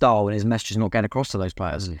is his style and his message not getting across to those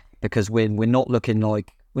players? Because we're not looking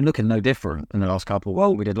we're looking no different in the last couple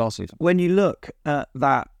we did last season. When you look at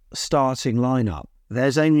that starting lineup,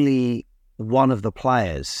 there's only one of the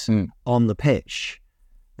players on the pitch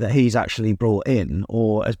that he's actually brought in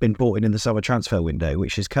or has been brought in the summer transfer window,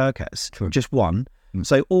 which is Kirkes. Just one.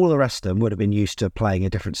 So all the rest of them would have been used to playing a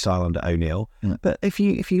different style under O'Neill. But if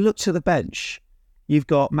you look to the bench, you've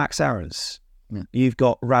got Max Aarons, you've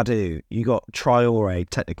got Radu, you've got Traore,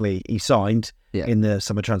 technically he signed in the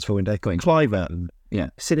summer transfer window, Cliver,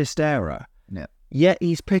 Sinistera. Yet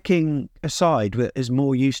he's picking a side that is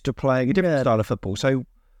more used to playing a different style of football. So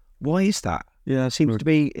why is that? It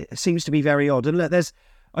seems to be very odd. And look,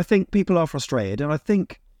 I think people are frustrated, and I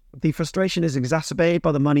think the frustration is exacerbated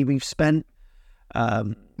by the money we've spent.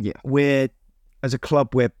 We're, as a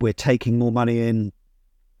club, we're taking more money in.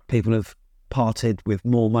 People have parted with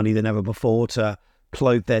more money than ever before to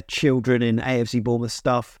clothe their children in AFC Bournemouth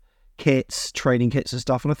stuff, kits, training kits and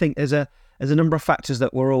stuff. And I think there's a number of factors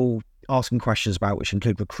that we're all asking questions about, which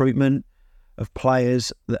include recruitment of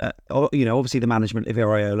players, obviously the management of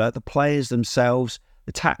Iraola, the players themselves,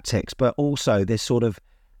 the tactics, but also this sort of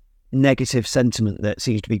negative sentiment that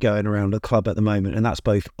seems to be going around the club at the moment, and that's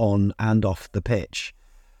both on and off the pitch.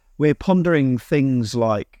 We're pondering things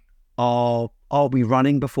like, are we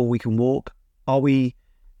running before we can walk? Are we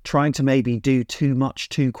trying to maybe do too much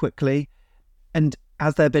too quickly? And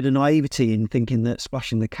has there been a naivety in thinking that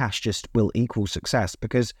splashing the cash just will equal success?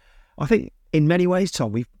 Because I think in many ways,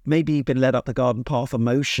 Tom, we've maybe been led up the garden path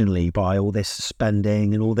emotionally by all this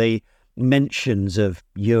spending and all the mentions of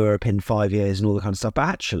Europe in 5 years and all that kind of stuff. But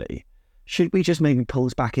actually, should we just maybe pull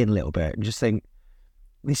us back in a little bit and just think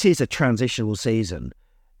this is a transitional season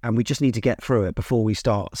and we just need to get through it before we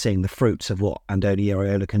start seeing the fruits of what Andoni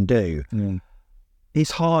Iraola can do?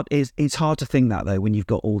 It's hard to think that, though, when you've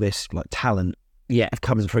got all this talent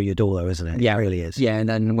coming through your door, though, isn't it? Yeah, it really is. Yeah, and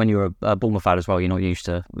then when you're a Bournemouth fan as well, you're not used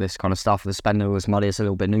to this kind of stuff. The spending all this money is a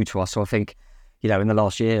little bit new to us. So I think, in the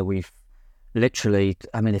last year, we've literally,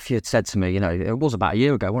 I mean, if you had said to me, it was about a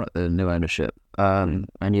year ago, wasn't it, the new ownership, and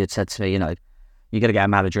you had said to me, you're going to get a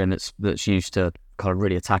manager in that's used to kind of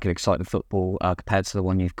really attacking, exciting football compared to the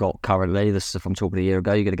one you've got currently. This is from talking a year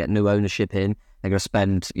ago. You're going to get new ownership in. They're going to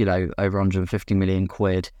spend, over 150 million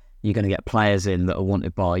quid. You're going to get players in that are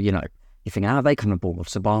wanted by, you think, how are they coming aboard?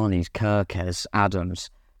 Sabanis, Kirkes,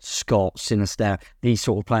 Adams, Scott, Sinister. These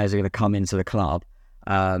sort of players are going to come into the club.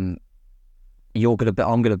 I'm going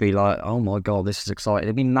to be like, oh my God, this is exciting.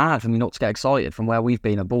 It'd be mad for me not to get excited from where we've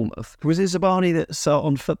been at Bournemouth. Was it Zabani that's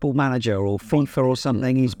on Football Manager or FIFA or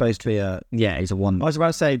something? He's supposed to be he's a one. I was about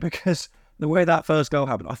to say, because the way that first goal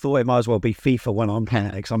happened, I thought it might as well be FIFA when I'm playing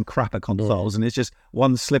it, because I'm crap at consoles, and it's just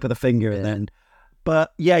one slip of the finger and then...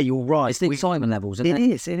 But yeah, you're right. It's the excitement levels, isn't it?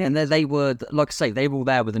 It is. And they were, like I say, they were all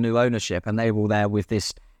there with the new ownership, and they were all there with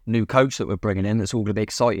this new coach that we're bringing in that's all going to be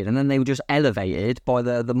excited. And then they were just elevated by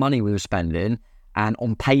the money we were spending, and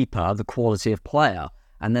on paper, the quality of player.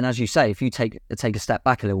 And then, as you say, if you take a step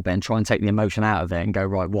back a little bit and try and take the emotion out of it and go,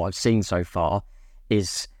 right, what I've seen so far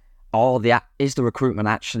is the recruitment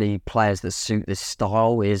actually players that suit this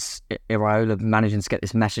style? Is Iraola managing to get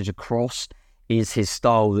this message across? Is his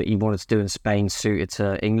style that he wanted to do in Spain suited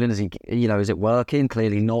to England? Is it working?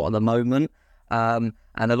 Clearly not at the moment. And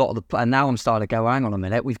now I'm starting to go, hang on a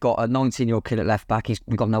minute. We've got a 19-year-old kid at left back.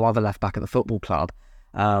 We've got no other left back at the football club.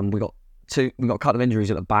 We've got a couple of injuries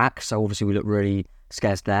at the back, so obviously we look really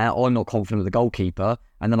scarce there. I'm not confident with the goalkeeper,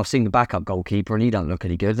 and then I've seen the backup goalkeeper, and he don't look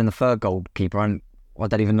any good. Then the third goalkeeper, I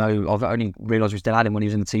don't even know. I've only realised we still had him when he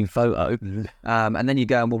was in the team photo. And then you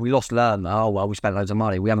go, well, we lost Lerner. Oh, well, we spent loads of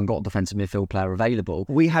money. We haven't got a defensive midfield player available.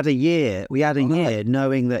 We had a year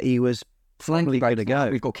knowing that he was flankly ready to go.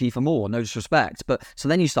 We've got Kiefer Moore, no disrespect. But so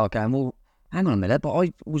then you start going, well, hang on a minute. But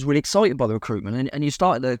I was really excited by the recruitment. And you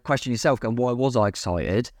started to question yourself, going, why was I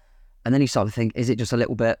excited? And then you start to think, is it just a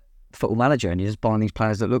little bit Football Manager and you're just buying these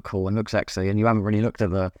players that look cool and look sexy, and you haven't really looked at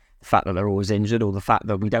the fact that they're always injured, or the fact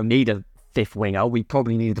that we don't need a fifth winger, we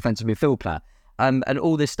probably need a defensive midfield player. And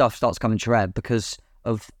all this stuff starts coming to red because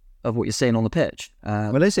of what you're seeing on the pitch.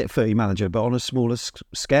 Well, is it Football Manager, but on a smaller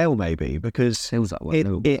scale maybe? Because feels that way.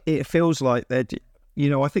 It feels like they're,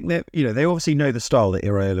 I think they obviously know the style that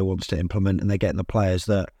Iraola wants to implement, and they're getting the players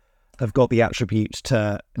that have got the attributes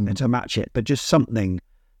to match it, but just something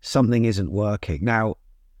isn't working. Now,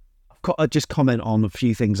 I'll just comment on a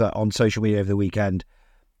few things on social media over the weekend.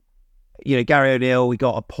 Gary O'Neill, we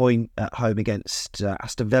got a point at home against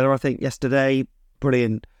Aston Villa, I think, yesterday.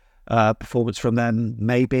 Brilliant performance from them,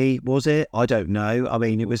 maybe, was it? I don't know. I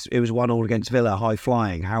mean, it was 1-1 against Villa, high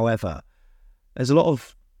flying. However, there's a lot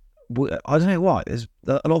of, I don't know why, there's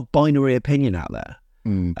a lot of binary opinion out there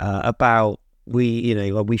about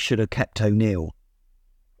we should have kept O'Neill.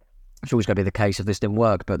 It's always going to be the case if this didn't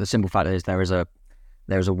work, but the simple fact is there is a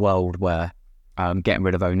world where getting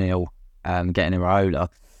rid of O'Neill, getting Iraola,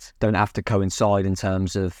 don't have to coincide in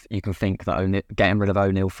terms of, you can think that getting rid of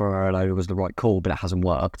O'Neill for Iraola was the right call, but it hasn't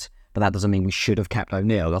worked. But that doesn't mean we should have kept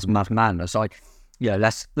O'Neill. That's madness.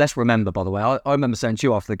 Let's remember, by the way, I remember saying to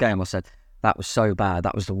you after the game, I said, that was so bad.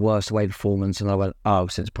 That was the worst away performance. And I went,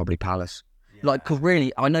 since probably Palace. Yeah. Because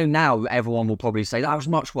really, I know now everyone will probably say, that was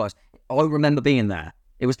much worse. I remember being there.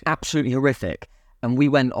 It was absolutely horrific. And we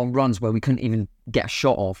went on runs where we couldn't even get a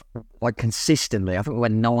shot off, consistently. I think we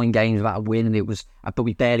went 9 games without a win, and but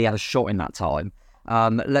we barely had a shot in that time.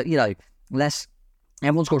 Everyone's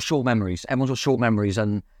got short memories.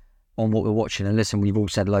 On what we're watching. And listen, we've all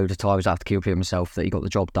said loads of times, I have to keep repeating myself, that he got the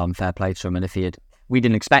job done. Fair play to him. And we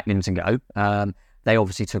didn't expect him to go. They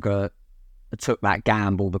obviously took that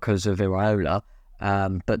gamble because of Iraola.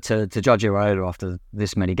 But to judge Iraola after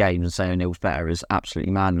this many games and say O'Neill's better is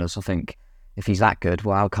absolutely madness. I think if he's that good,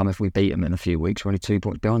 well, how come if we beat him in a few weeks, we're only 2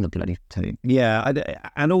 points behind the bloody team? Yeah,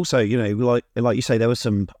 and also, like you say, there was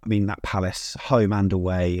some, that Palace, home and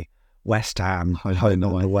away, West Ham, home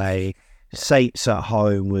and away, Saints at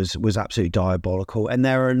home was absolutely diabolical. And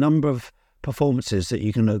there are a number of performances that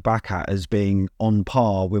you can look back at as being on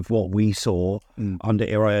par with what we saw under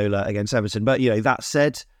Iraola against Everton. But, that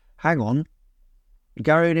said, hang on,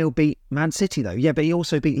 Gary O'Neill beat Man City, though. Yeah, but he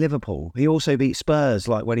also beat Liverpool. He also beat Spurs,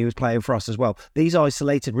 when he was playing for us as well. These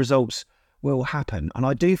isolated results will happen. And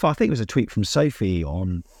I think it was a tweet from Sophie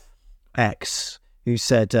on X who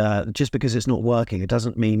said, just because it's not working, it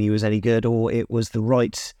doesn't mean he was any good, or it was the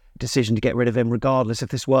right decision to get rid of him, regardless if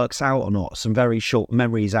this works out or not. Some very short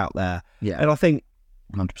memories out there. Yeah. And I think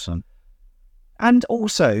 100%. And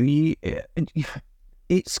also,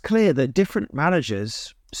 it's clear that different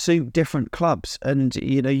managers suit different clubs. And,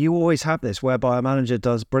 you always have this whereby a manager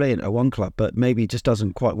does brilliant at one club, but maybe just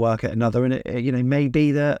doesn't quite work at another. And it may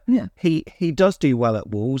be that he does do well at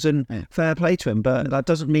Wolves, and fair play to him, but that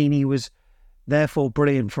doesn't mean he was therefore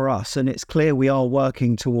brilliant for us. And it's clear we are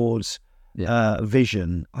working towards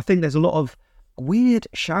vision. I think there's a lot of weird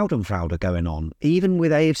schadenfreude going on, even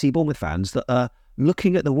with AFC Bournemouth fans that are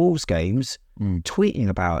looking at the Wolves games, tweeting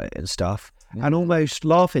about it and stuff, and almost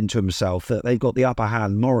laughing to himself that they've got the upper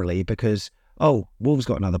hand morally because, Wolves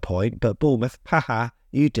got another point, but Bournemouth, haha,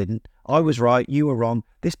 you didn't. I was right, you were wrong.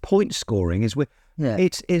 This point scoring is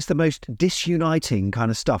it's the most disuniting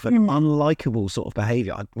kind of stuff and unlikable sort of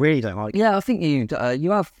behaviour. I really don't like it. Yeah, I think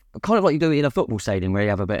you have kind of like you do in a football stadium where you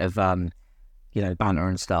have a bit of banter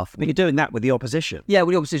and stuff. But you're doing that with the opposition. Yeah,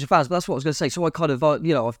 with the opposition fans. But that's what I was going to say. So I kind of,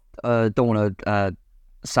 I don't want to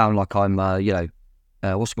sound like I'm,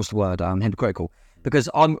 what's the word? Hypocritical. Because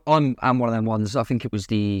I'm one of them ones. I think it was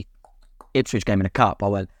the Ipswich game in the cup. I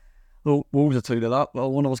went, Wolves are 2-0 up. I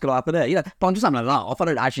wonder what's going to happen there. But I'm just having a laugh. I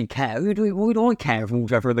don't actually care. Who do I care if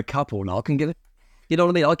Wolves are ever in the cup or not? I can give it. You know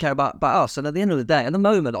what I mean? I care about us. And at the end of the day, at the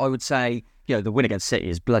moment, I would say, the win against City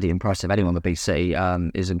is bloody impressive. Anyone that beats City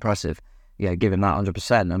is impressive. Give him that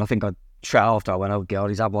 100%. And I think straight after I went, oh God,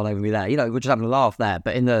 he's had one over me there. We're just having a laugh there.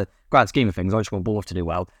 But in the grand scheme of things, I just want Bournemouth to do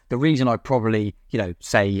well. The reason I probably,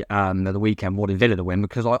 say at the weekend wanted Villa to win,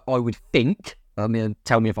 because I would think,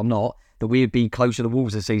 tell me if I'm not, that we would be closer to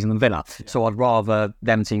Wolves this season than Villa. Yeah. So I'd rather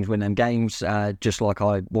them teams win them games, just like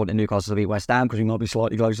I wanted Newcastle to beat West Ham, because we might be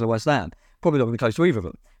slightly closer to West Ham. Probably not going to be close to either of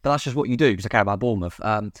them. But that's just what you do, because I care about Bournemouth.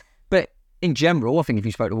 But in general, I think if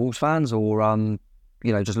you spoke to Wolves fans or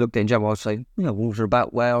just looked at in general, I'd say, Wolves are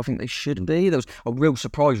about where I think they should be. There was a real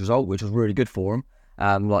surprise result, which was really good for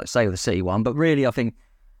them, like say the City one. But really, I think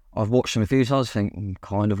I've watched them a few times. I think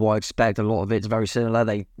kind of what I expect. A lot of it's very similar.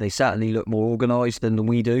 They certainly look more organised than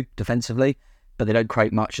we do defensively, but they don't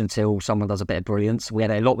create much until someone does a bit of brilliance. We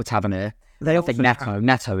had a lot with Tavernier. I think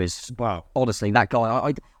Neto is, wow, honestly, that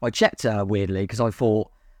guy. I checked weirdly because I thought,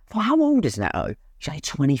 how old is Neto? He's only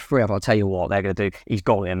 23. I'll tell you what they're going to do. He's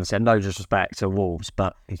got him and said no disrespect to Wolves,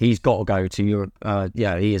 but he's got to go to Europe.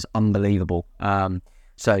 He is unbelievable.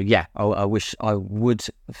 So yeah, I wish I would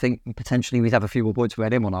think potentially we'd have a few more points if we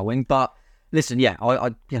had him on our wing. But listen,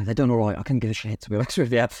 they're doing all right. I couldn't give a shit, to be honest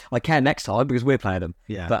with you. I care next time because we're playing them.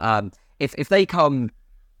 Yeah. But if they come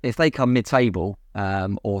mid-table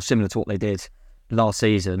or similar to what they did last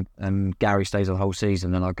season, and Gary stays the whole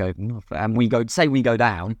season, then I go, and we go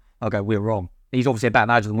down. I'll go, we're wrong. He's obviously a better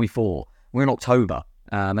manager than we thought. We're in October,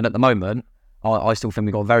 and at the moment, I still think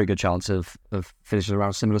we've got a very good chance of finishing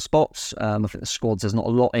around similar spots. I think the squads, there's not a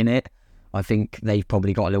lot in it. I think they've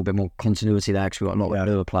probably got a little bit more continuity there because we've got a lot of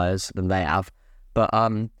newer players than they have. But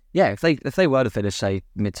if they were to finish, say,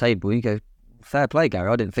 mid-table, you go, fair play, Gary.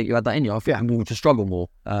 I didn't think you had that in you. I think we were to struggle more.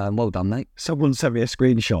 Well done, mate. Someone sent me a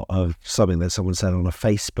screenshot of something that someone said on a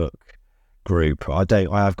Facebook group. I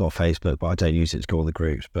have got Facebook, but I don't use it to call the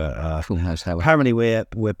groups. But apparently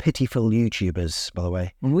we're pitiful YouTubers, by the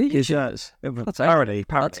way. We shirts. Parody.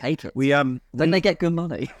 I'll take it. We then they get good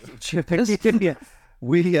money.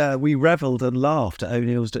 We revelled and laughed at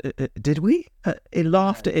O'Neill's. Did we?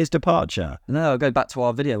 Laughed at his departure. No, I'll go back to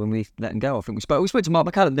our video when we let him go. I think we spoke to Mark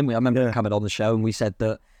McAdam, didn't we? I remember coming on the show and we said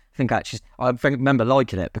that. I remember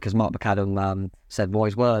liking it because Mark McAdam said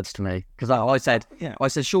wise words to me. Because I said,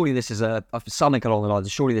 surely this is something along the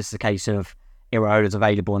lines. Surely this is a case of Iraola's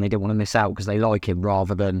available and they didn't want to miss out because they like him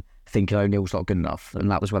rather than thinking O'Neill's not good enough.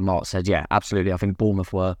 And that was when Mark said, yeah, absolutely. I think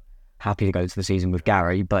Bournemouth were happy to go to the season with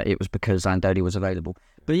Gary, but it was because Andoni was available.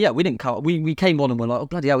 But yeah, we didn't cut. We came on and were like, oh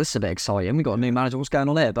bloody hell, this is a bit exciting. We got a new manager. What's going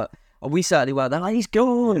on here? But we certainly were. They're like, he's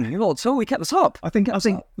gone. Not at all. We kept us up. I think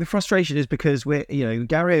the frustration is because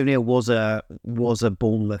Gary O'Neill was a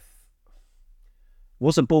Bournemouth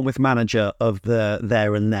manager of the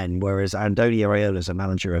there and then, whereas Andoni Iraola is a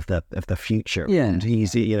manager of the future. Yeah. And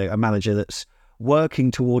he's a manager that's working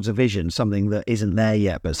towards a vision, something that isn't there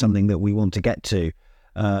yet, but something that we want to get to.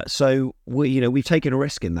 So we've taken a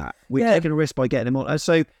risk in that. We've taken a risk by getting him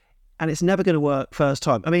on. And it's never going to work first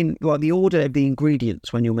time. I mean, like the order of the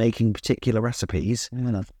ingredients when you're making particular recipes,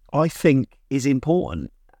 I think is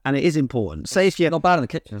important, and it is important. Say if you're not bad in the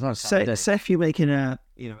kitchen. Say if you're making a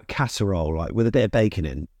casserole like with a bit of bacon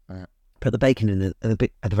in, put the bacon in at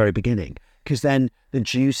the very beginning, because then the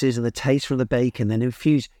juices and the taste from the bacon then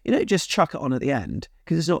infuse. Just chuck it on at the end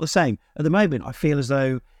because it's not the same. At the moment, I feel as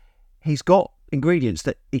though he's got ingredients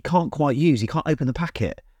that he can't quite use. He can't open the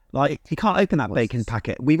packet. Like, he can't open that bacon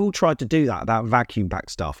packet. We've all tried to do that vacuum pack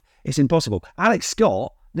stuff. It's impossible. Alex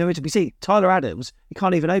Scott, nowhere to be seen. Tyler Adams, you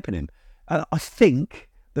can't even open him. I think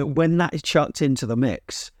that when that is chucked into the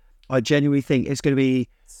mix, I genuinely think it's going to be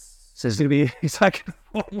exactly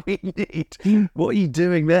what we need. What are you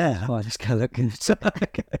doing there? I just go look.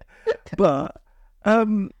 But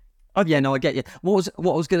yeah, no, I get you.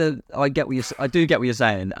 I do get what you're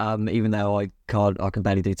saying. Even though I can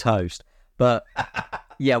barely do toast. But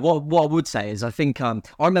yeah, what I would say is I think I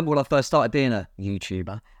remember when I first started being a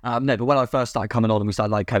YouTuber. But when I first started coming on and we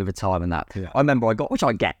started like COVID time and that, I remember which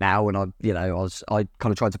I get now, and I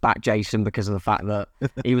kind of tried to back Jason because of the fact that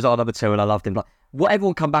he was our number 2 and I loved him. But what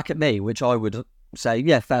everyone come back at me, which I would say,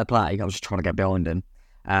 yeah, fair play. I was just trying to get behind him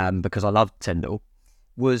because I loved Tyndall.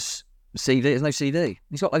 Was CV? There's no CV.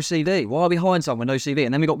 He's got no CV. Why are we hiring someone with no CV?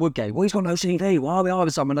 And then we got Woodgate. Well, he's got no CV. Why are we hiring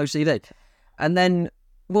someone with no CV? And then,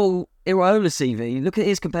 well, Iraola's CV, look at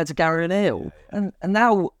his compared to Gary O'Neill. And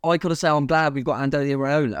now I got to say I'm glad we've got Andoni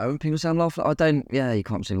Iraola. And people say I'm laughing. You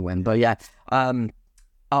can't see the win. But yeah,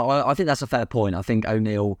 I think that's a fair point. I think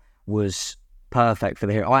O'Neill was perfect for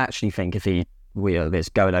the hero. I actually think if it's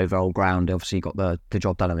going over old ground, obviously he got the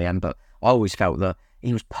job done in the end, but I always felt that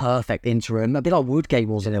he was perfect interim. A bit like Woodgate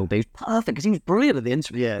was in LB. He was perfect because he was brilliant at the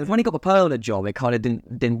interim. Yeah. When he got the permanent job, it kind of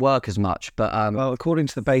didn't work as much. But well, according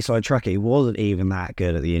to the baseline tracker, he wasn't even that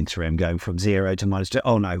good at the interim, going from 0 to -2.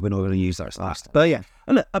 Oh no, we're not going to use that as last. But yeah,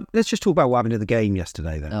 and look, let's just talk about what happened in the game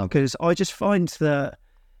yesterday then, because I just find that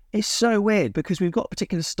it's so weird because we've got a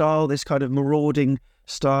particular style, this kind of marauding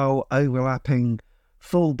style, overlapping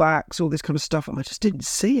full-backs, all this kind of stuff, and I just didn't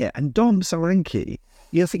see it. And Dom Solanke,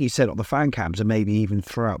 I think he said on the fan cams and maybe even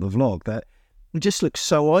throughout the vlog that we just looked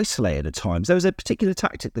so isolated at times. There was a particular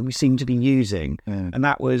tactic that we seemed to be using, and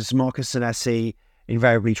that was Marcus Senesi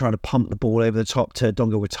invariably trying to pump the ball over the top to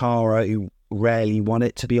Donga Watara, who rarely won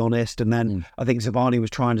it, to be honest. And then I think Zabani was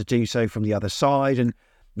trying to do so from the other side, and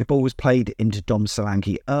the ball was played into Dom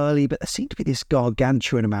Solanke early, but there seemed to be this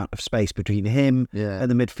gargantuan amount of space between him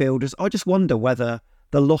and the midfielders. I just wonder whether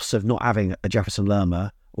the loss of not having a Jefferson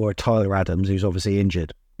Lerma or a Tyler Adams, who's obviously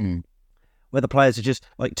injured, where the players are just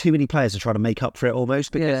like too many players are trying to make up for it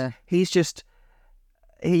almost, because he's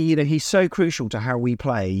so crucial to how we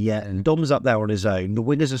play. Yet Dom's up there on his own. The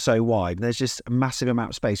wingers are so wide. There's just a massive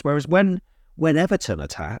amount of space. Whereas when Everton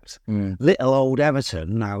attacked, little old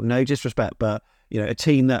Everton, now no disrespect, but a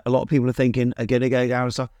team that a lot of people are thinking are going to go down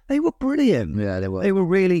and stuff, they were brilliant. Yeah, they were. They were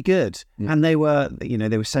really good. And they were,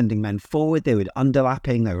 they were sending men forward, they were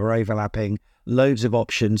underlapping, they were overlapping, loads of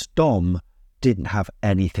options. Dom didn't have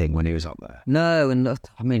anything when he was up there. No, and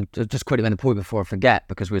I mean, just quickly make a point before I forget,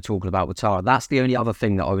 because we were talking about Watara. That's the only other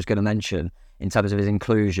thing that I was going to mention in terms of his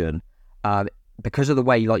inclusion. Because of the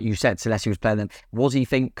way, like you said, Celeste was playing them, did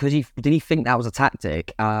he think that was a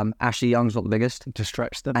tactic? Ashley Young's not the biggest. To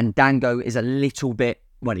stretch them. And Dango is a little bit,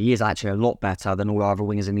 well, he is actually a lot better than all our other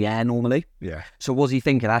wingers in the air normally. Yeah. So was he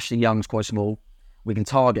thinking Ashley Young's quite small? We can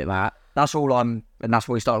target that. That's all and that's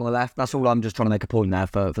why he started on the left. That's all I'm just trying to make a point there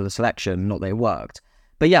for the selection, not that it worked.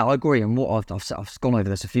 But yeah, I agree. And what I've gone over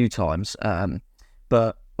this a few times,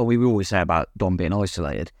 but we always say about Dom being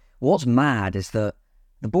isolated. What's mad is that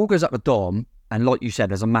the ball goes up to Dom, and like you said,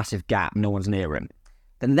 there's a massive gap, no one's near him.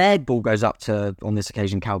 Then their ball goes up to, on this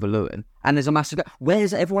occasion, Calvert-Lewin, and there's a massive gap.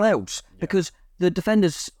 Where's everyone else? Because the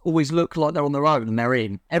defenders always look like they're on their own and they're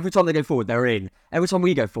in. Every time they go forward, they're in. Every time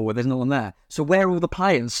we go forward, there's no one there. So where are all the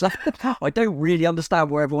players? I don't really understand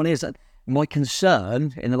where everyone is. My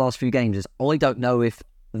concern in the last few games is I don't know if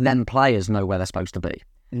them players know where they're supposed to be.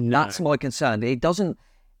 No. That's my concern. It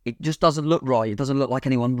just doesn't look right. It doesn't look like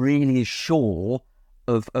anyone really is sure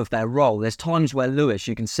of their role. There's times where Lewis,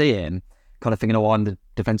 you can see him kind of thinking, I'm the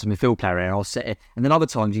defensive midfield player here, I'll sit it. And then other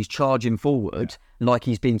times he's charging forward like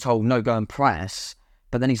he's been told, no, go and press.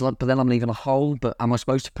 But then he's like, but then I'm leaving a hole, but am I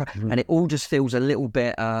supposed to press? And it all just feels a little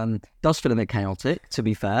bit, does feel a bit chaotic, to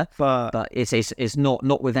be fair. But it's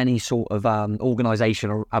not with any sort of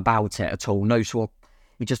organisation about it at all. No sort of,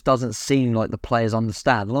 it just doesn't seem like the players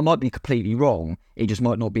understand. And I might be completely wrong. It just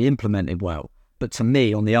might not be implemented well. But to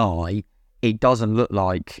me, on the eye, it doesn't look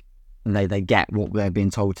like they get what they're being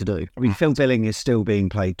told to do. I mean, Phil Billing is still being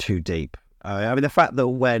played too deep. I mean, the fact that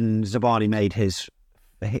when Zabani made his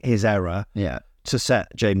error to set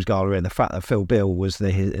James Garner in, the fact that Phil Bill was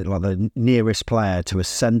the nearest player to a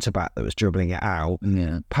centre-back that was dribbling it out,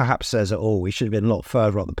 perhaps says it all. He should have been a lot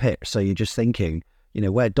further up the pitch. So you're just thinking,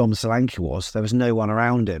 where Dom Solanke was, there was no one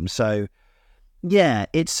around him. So, yeah,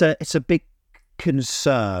 it's a big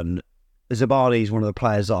concern. Zabani is one of the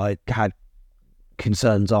players that I had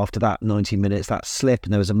concerns after that 90 minutes, that slip,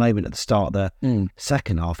 and there was a moment at the start of the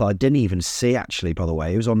second half that I didn't even see, actually, by the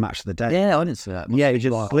way. It was on Match of the Day. Yeah, I didn't see that. He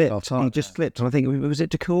just slipped. He just slipped. And I think, was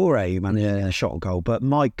it Decore who managed a shot goal? But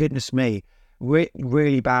my goodness me,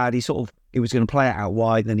 really bad. He sort of he was going to play it out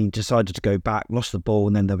wide, then he decided to go back, lost the ball,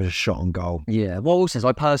 and then there was a shot on goal. Yeah, well, also,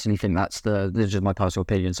 I personally think this is just my personal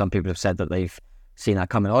opinion. Some people have said that they've seen that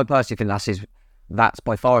coming. I personally think that's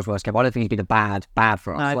by far his worst game. I don't think he's been bad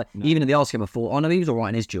for us. Even in the Arsenal game before, I know he was all right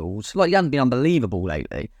in his duels. Like, he hasn't been unbelievable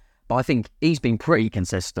lately, but I think he's been pretty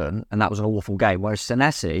consistent, and that was an awful game. Whereas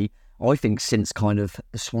Senesi, I think since kind of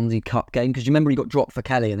the Swansea Cup game, because you remember he got dropped for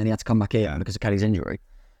Kelly and then he had to come back in because of Kelly's injury.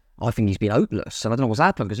 I think he's been hopeless, and I don't know what's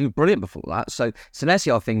happened because he was brilliant before that. So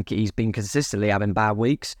Senesi, I think he's been consistently having bad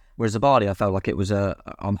weeks, whereas Zabadi, I felt like it was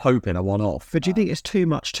I'm hoping a one-off. But do you think it's too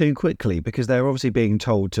much too quickly? Because they're obviously being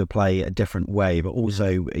told to play a different way, but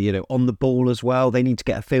also, on the ball as well. They need to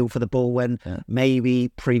get a feel for the ball when maybe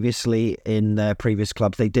previously in their previous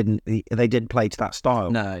clubs they didn't play to that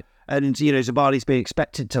style. No. And, Zabadi's being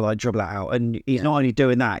expected to dribble it out. And he's not only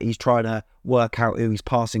doing that, he's trying to work out who he's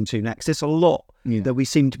passing to next. It's a lot that we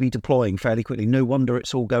seem to be deploying fairly quickly. No wonder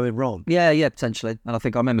it's all going wrong. Yeah, potentially. And I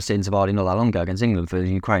think I remember seeing Zabadi not that long ago against England for the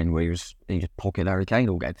Ukraine, where he just pocketed Harry Kane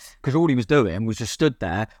all game. Because all he was doing was just stood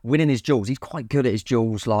there, winning his duels. He's quite good at his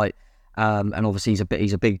duels, and obviously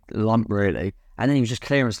he's a big lump, really. And then he was just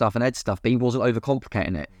clearing stuff and head stuff, but he wasn't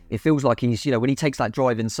overcomplicating it. It feels like he's, when he takes that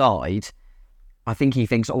drive inside, I think he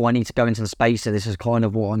thinks, I need to go into the space, so this is kind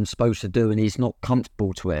of what I'm supposed to do, and he's not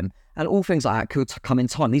comfortable to him. And all things like that could come in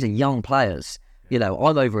time. These are young players. I'm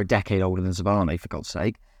over a decade older than Zabani, for God's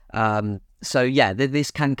sake. So,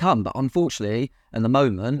 this can come. But unfortunately, at the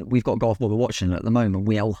moment, we've got golf while we're watching it. At the moment,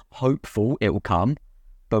 we are hopeful it will come.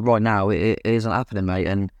 But right now, it isn't happening, mate.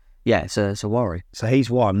 And, it's a worry. So he's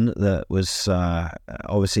one that was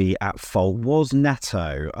obviously at fault. Was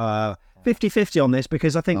Neto 50-50 on this?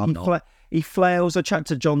 Because I think he flails. I chatted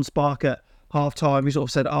to John Spark at half-time. He sort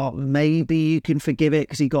of said, maybe you can forgive it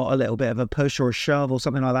because he got a little bit of a push or a shove or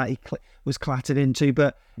something like that he was clattered into.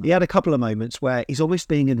 But he had a couple of moments where he's always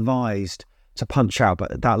being advised to punch out,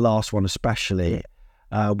 but that last one especially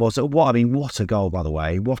what a goal, by the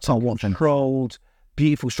way. What a controlled,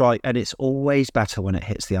 beautiful strike, and it's always better when it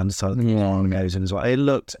hits the underside of the and goes in as well. It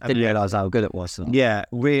looked... Didn't realise how good it was. Yeah,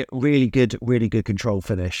 really good control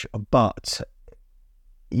finish, but...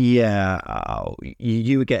 Yeah,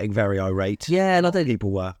 you were getting very irate. Yeah, and I think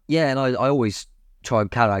people were. Yeah, and I always try and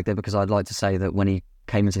counteract it because I'd like to say that when he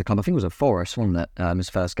came into the club, I think it was at Forest, wasn't it? His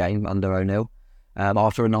first game under O'Neill.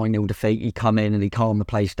 After a 9-0 defeat, he come in and he calmed the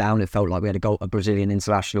place down. It felt like we had a Brazilian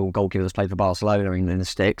international goalkeeper that's played for Barcelona in the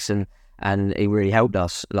sticks, and he really helped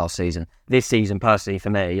us last season. This season, personally, for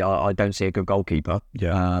me, I don't see a good goalkeeper.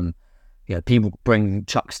 People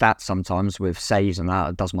chuck stats sometimes with saves, and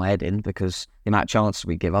that does my head in because the amount of chances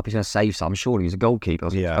we give up, he's going to save some. Surely he's a goalkeeper,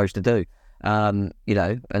 that's what he's supposed to do. And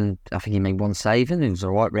I think he made one save and it was the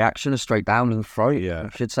right reaction, a straight down and throat. I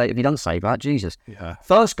should say, if he doesn't save that, Jesus.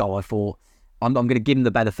 First goal, I thought, I'm going to give him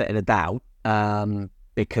the benefit of the doubt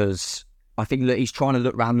because I think that he's trying to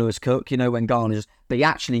look round Lewis Cook, when Garner's, but he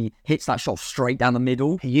actually hits that shot straight down the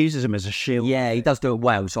middle. He uses him as a shield. Yeah, he does do it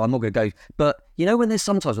well, so I'm not going to go. But, when there's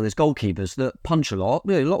goalkeepers that punch a lot,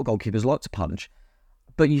 a lot of goalkeepers like to punch,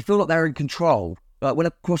 but you feel like they're in control. Like when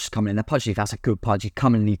a cross is coming in, they're punching, if that's a good punch, you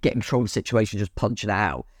come in and you get in control of the situation, just punch it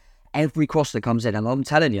out. Every cross that comes in, and I'm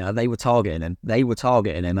telling you, they were targeting him. They were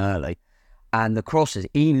targeting him early. And the crosses,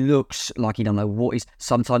 he looks like he don't know what he's...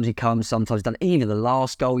 Sometimes he comes, sometimes he doesn't. Even the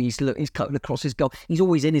last goal, he's cutting across his goal. He's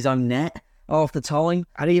always in his own net half the time.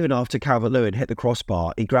 And even after Calvert-Lewin hit the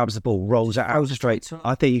crossbar, he grabs the ball, rolls it out straight.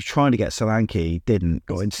 I think he's trying to get Solanke, didn't,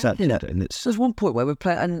 got intercepted. And there's one point where we're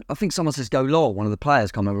playing, and I think someone says go long, one of the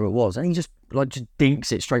players, can't remember who it was, and he just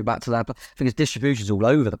dinks it straight back to that. I think his distribution's all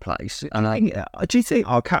over the place. And do you think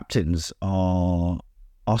our captains are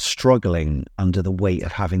struggling under the weight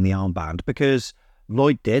of having the armband? Because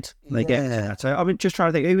Lloyd did. They get that. I'm just trying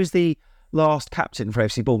to think, who was the last captain for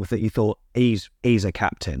FC Bournemouth that you thought he's a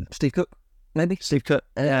captain? Steve Cook, maybe? Steve Cook?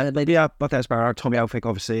 Maybe. Yeah, but that's about Tommy Elphick,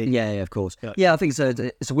 obviously. Yeah, of course. Yeah, I think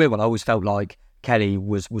it's a weird one. I always felt like Kelly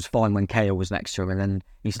was fine when Cahill was next to him, and then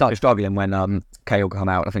he started struggling when Cahill come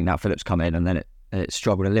out. I think Nat Phillips come in, and then it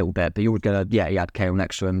struggled a little bit. But you were going to, he had Cahill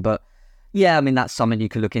next to him. But yeah, I mean, that's something you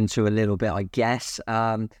could look into a little bit, I guess.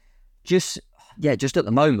 Just at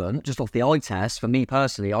the moment, just off the eye test, for me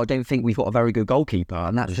personally, I don't think we've got a very good goalkeeper,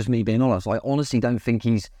 and that's just me being honest. I honestly don't think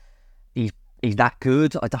he's that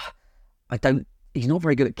good. I don't. He's not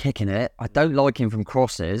very good at kicking it. I don't like him from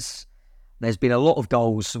crosses. There's been a lot of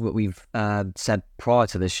goals that we've said prior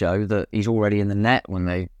to this show that he's already in the net when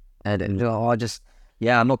they head it.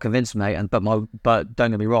 I'm not convinced, mate. But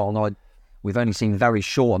don't get me wrong, we've only seen a very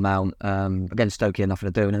short amount against Stoke, had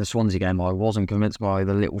nothing to do. And in the Swansea game, I wasn't convinced by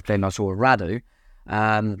the little thing I saw with Radu.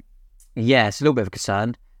 It's a little bit of a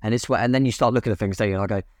concern. And then you start looking at things, don't you? And I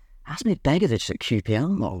go, That's me Begovic at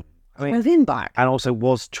QPR. I mean, with him back. And also,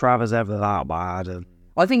 was Travers ever that bad? And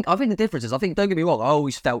I think the difference is, don't get me wrong, I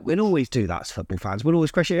always felt... We'll always do that as football fans. We'll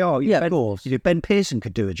always question, of course. Ben Pearson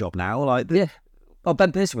could do a job now. Oh,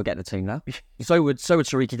 Ben Pearson would get the team now. So would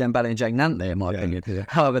Shariki Dembele and Jake Nantley, in my opinion.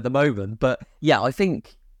 However, at the moment. But yeah, I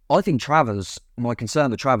think Travers, my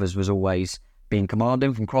concern with Travers was always being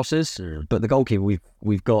commanding from crosses. But the goalkeeper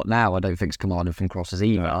we've got now, I don't think is commanding from crosses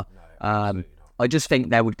either. No, I just think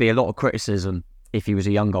there would be a lot of criticism if he was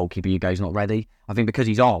a young goalkeeper, you go, he's not ready. I think because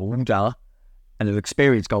he's older and an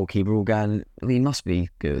experienced goalkeeper, all going, he must be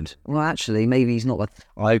good. Well, actually, maybe he's not.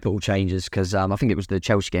 I hope it all changes because I think it was the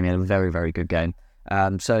Chelsea game. He had a very, very good game.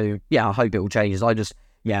 So, yeah, I hope it all changes. I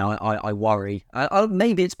worry.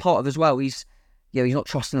 Maybe it's part of as well. He's not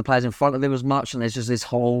trusting the players in front of him as much, and there's just this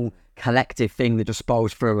whole collective thing that just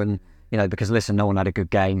spirals through. And, because, listen, no one had a good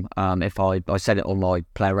game. If I said it on my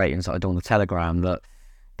player ratings that I do on the Telegram, that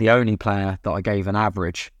the only player that I gave an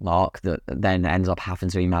average mark that then ends up having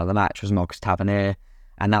to be man of the match was Marcus Tavernier.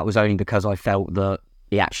 And that was only because I felt that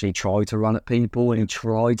he actually tried to run at people and he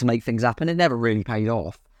tried to make things happen. It never really paid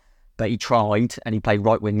off. But he tried, and he played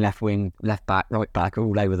right wing, left back, right back,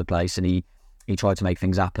 all over the place, and he tried to make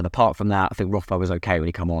things happen. Apart from that, I think Rothwell was okay when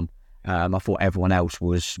he come on. I thought everyone else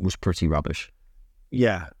was pretty rubbish.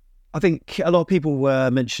 Yeah. I think a lot of people were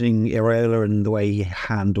mentioning Iraola and the way he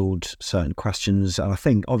handled certain questions. And I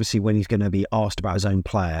think, obviously, when he's going to be asked about his own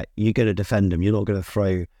player, you're going to defend him. You're not going to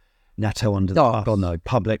throw Neto under the bus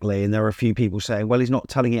publicly. And there are a few people saying, well, he's not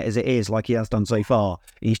telling it as it is like he has done so far.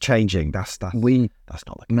 He's changing. That's not the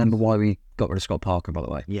case. Remember why we got rid of Scott Parker, by the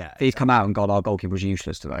way? Yeah. He's come out and gone, our goalkeeper was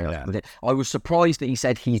useless today. Yeah. I was surprised that he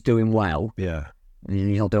said he's doing well. Yeah.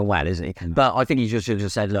 He's not doing well, is he? But I think he just should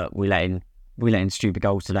have said, look, we let in stupid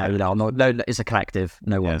goals today. No, it's a collective.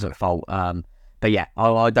 No one's at fault. But yeah,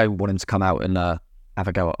 I don't want him to come out and have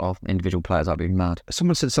a go at our individual players. I'd be mad.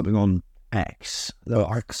 Someone said something on X that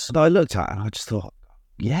I looked at and I just thought,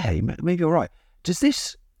 yeah, maybe you're right. Does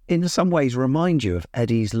this in some ways remind you of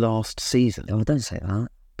Eddie's last season? Oh, don't say that.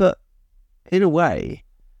 But in a way,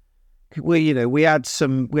 we used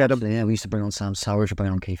to bring on Sam Surridge,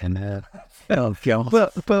 bring on Keith Hemmer. Oh god.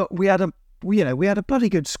 But we had a bloody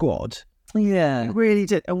good squad. Yeah, it really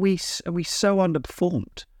did, and we so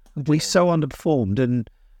underperformed.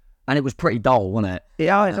 And it was pretty dull, wasn't it?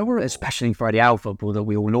 Yeah, especially for Eddie Howe football that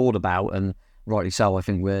we all gnawed about, and rightly so. I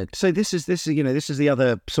think we're so. This is the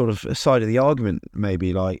other sort of side of the argument.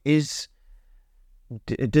 Maybe does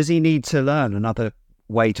he need to learn another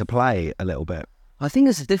way to play a little bit? I think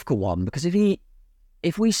it's a difficult one because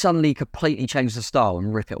if we suddenly completely change the style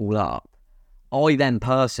and rip it all up, I then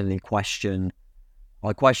personally question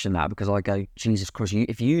that because I go, Jesus Christ,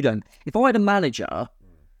 if I had a manager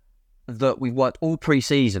that we've worked all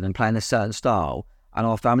pre-season and playing a certain style, and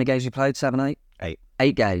after how many games we played? 7, 8? 8.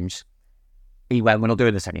 8 games. He went, we're not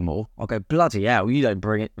doing this anymore. I'll go, bloody hell, you don't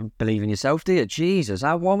believe in yourself, do you? Jesus,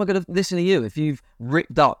 why am I going to listen to you if you've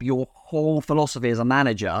ripped up your whole philosophy as a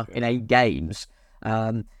manager in 8 games?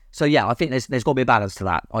 So yeah, I think there's got to be a balance to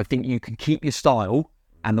that. I think you can keep your style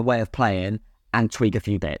and the way of playing and tweak a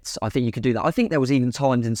few bits. I think you could do that. I think there was even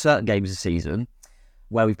times in certain games this season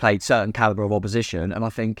where we played certain calibre of opposition, and I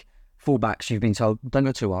think fullbacks, you've been told, don't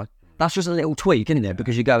go too high. That's just a little tweak, isn't it?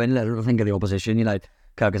 Because you go in, let think of the opposition.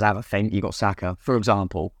 Kirkers have a think. You got Saka, for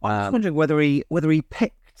example. I was wondering whether he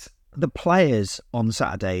picked the players on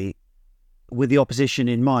Saturday with the opposition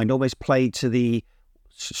in mind, almost played to the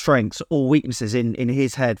strengths or weaknesses in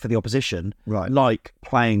his head for the opposition, right? Like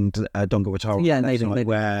playing Donga Watara, maybe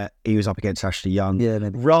where he was up against Ashley Young,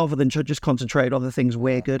 maybe. Rather than just concentrate on the things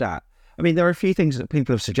we're good at. I mean, there are a few things that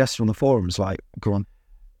people have suggested on the forums, like go on,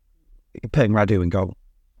 putting Radu in goal.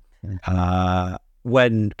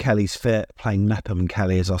 When Kelly's fit, playing Mepham and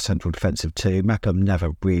Kelly as our central defensive two. Mepham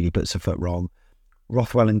never really puts a foot wrong.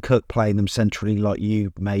 Rothwell and Cook playing them centrally, like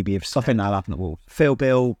you maybe have. I think that'll happen at Wolves. Phil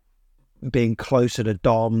Bill being closer to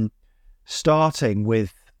Dom, starting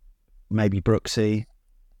with maybe Brooksy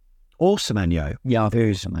or Semenyo. Yeah,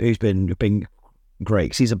 who's been great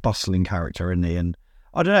because he's a bustling character, isn't he? And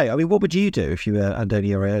I don't know. I mean, what would you do if you were Andoni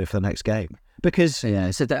Iraola for the next game? Because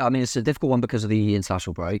it's a difficult one because of the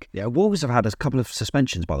international break. Yeah, Wolves have had a couple of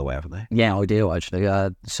suspensions, by the way, haven't they? Yeah, ideal actually.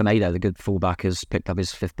 Semedo, the good fullback, has picked up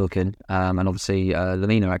his 5th booking, and obviously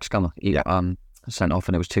Lamina ex-Scummer, sent off,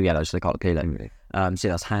 and it was 2 yellows, so they can't appeal it. So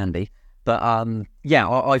that's handy. But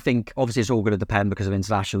I think obviously it's all going to depend because of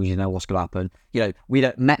internationals. You know what's going to happen.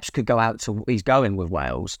 Meps could go out he's going with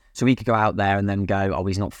Wales, so he could go out there and then go, oh,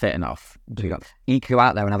 he's not fit enough. He could go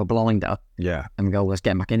out there and have a blinder, and go, let's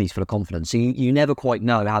get him back in. He's full of confidence. So you never quite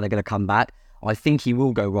know how they're going to come back. I think he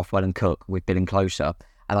will go Rothwell and Cook with Billing closer,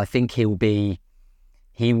 And I think he will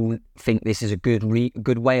think this is a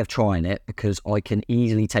good way of trying it, because I can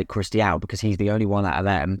easily take Christie out because he's the only one out of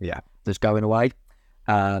them that's going away.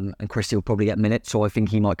 And Christie will probably get minutes, so I think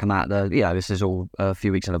he might come out this is all a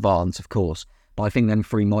few weeks in advance, of course. But I think them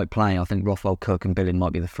three might play. I think Rothwell, Cook and Billing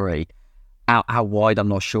might be the three. Out wide, I'm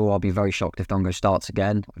not sure. I'll be very shocked if Dongo starts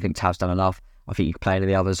again. I think Tav's done enough. I think you could play any of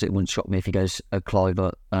the others. It wouldn't shock me if he goes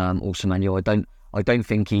Clivert or Semenyo.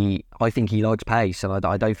 I think he likes pace, and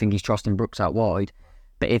I don't think he's trusting Brooks out wide.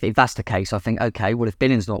 But if that's the case, I think, okay, well, if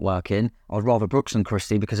Billing's not working, I'd rather Brooks than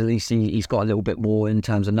Christie, because at least he's got a little bit more in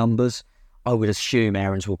terms of numbers. I would assume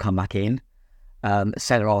Aarons will come back in.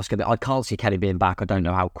 Centre-half's I can't see Kelly being back. I don't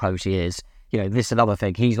know how close he is. This is another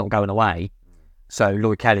thing. He's not going away. So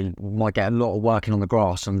Lloyd Kelly might get a lot of working on the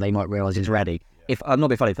grass, and they might realise he's ready. If I'm not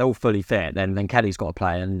being funny, if they're all fully fit, then Kelly's got to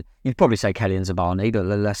play. And you'd probably say Kelly and Zabani, but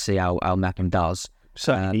let's see how Mackham does.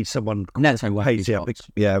 Certainly need someone pacey up.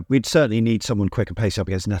 Yeah, we'd certainly need someone quick and pacey up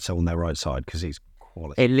against Neto on their right side, because he's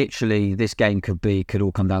quality. It literally, this game could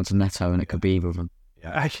all come down to Neto, and it could be either of them.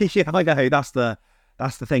 Yeah, I know. That's the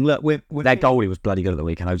thing. Look, their goalie was bloody good at the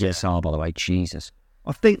weekend. OJSR, by the way, Jesus.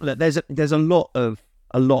 I think that there's a lot of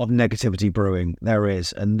negativity brewing. There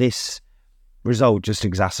is, and this result just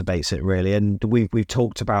exacerbates it, really. And we've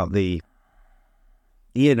talked about even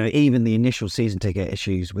the initial season ticket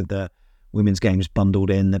issues with the women's games bundled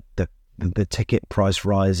in, the ticket price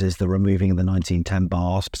rises, the removing of the 1910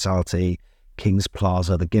 bar, hospitality, King's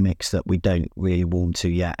Plaza, the gimmicks that we don't really warm to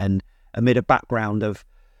yet. And amid a background of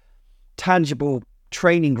tangible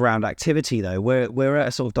training ground activity, though, we're at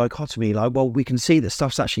a sort of dichotomy. Like, well, we can see that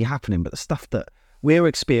stuff's actually happening, but the stuff that we're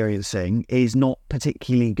experiencing is not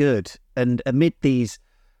particularly good. And amid these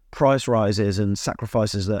price rises and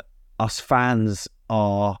sacrifices that us fans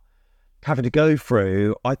are having to go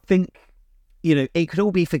through, I think, it could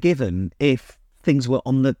all be forgiven if things were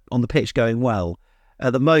on the pitch going well.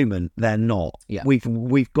 At the moment, they're not. Yeah.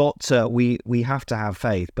 We've got to, we have to have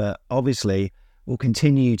faith, but obviously we'll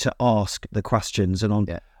continue to ask the questions.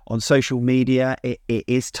 And on social media, it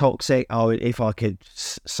is toxic. If I could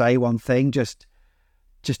say one thing, just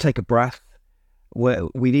take a breath.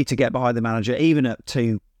 We need to get behind the manager. Even at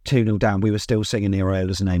 2-0 down, we were still singing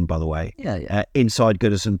Iraola's name, by the way. Yeah. Inside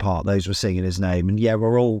Goodison Park, those were singing his name. And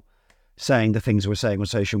we're all saying the things we're saying on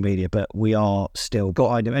social media, but we are still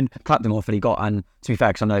behind him. And clapped him off, and to be fair,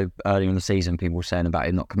 because I know earlier in the season people were saying about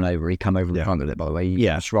him not coming over. He come over in the front of it, by the way.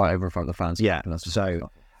 Just right over in front of the fans. Yeah.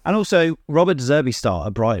 And also, Robert De Zerbi's start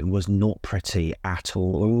at Brighton was not pretty at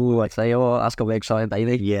all. Ooh, I tell you what, that's got me excited,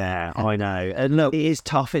 baby. Yeah, I know. And look, it is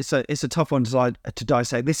tough. It's a tough one to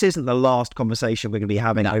dissect. This isn't the last conversation we're going to be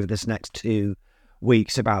having over this next 2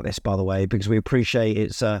 weeks about this, by the way, because we appreciate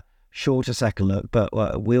it's a shorter second look,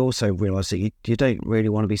 but we also realise that you don't really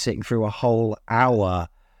want to be sitting through a whole hour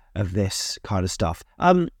of this kind of stuff.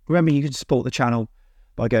 Remember, you can support the channel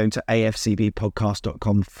by going to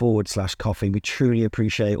afcbpodcast.com/coffee. We truly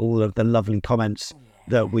appreciate all of the lovely comments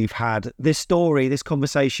that we've had. This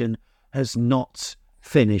conversation has not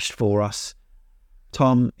finished for us.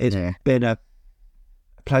 Tom, it's been a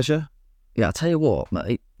pleasure. Yeah, I'll tell you what,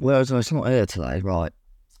 mate. Whereas I was not here today, right?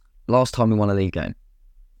 Last time we won a league game.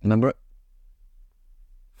 Remember it?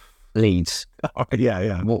 Leeds. Oh,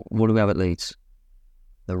 yeah. What do we have at Leeds?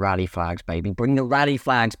 The rally flags, baby. Bring the rally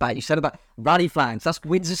flags back. You said about rally flags. That's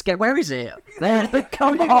Windsor Scared. Where is it? There.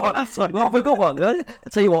 Come on. That's like, well, we've got one. I'll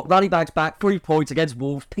tell you what, rally flags back. 3 points against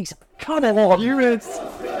Wolves. Peace. Come on.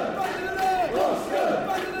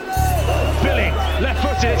 Billing, left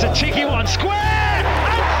footed. It's a cheeky one. Square!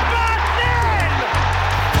 And smashed in!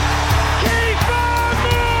 Keeper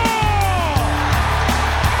more!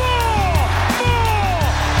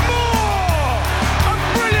 A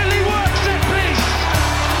brilliantly worked set piece.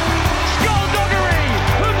 Skullduggery,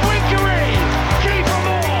 hoodwinkery. Keeper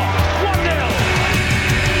more. 1-0.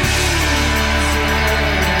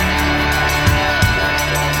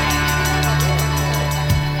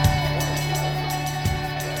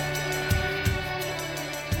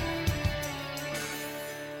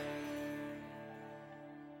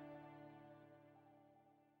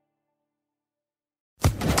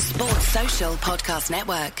 Sports Social Podcast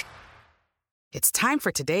Network. It's time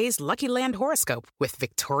for today's Lucky Land horoscope with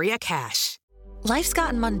Victoria Cash. Life's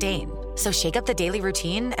gotten mundane, so shake up the daily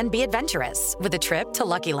routine and be adventurous with a trip to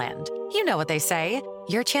Lucky Land. You know what they say,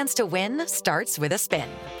 your chance to win starts with a spin.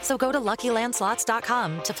 So go to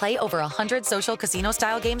LuckyLandSlots.com to play over 100 social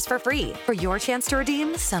casino-style games for free for your chance to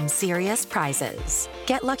redeem some serious prizes.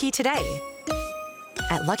 Get lucky today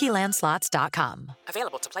at LuckyLandSlots.com.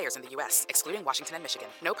 Available to players in the U.S., excluding Washington and Michigan.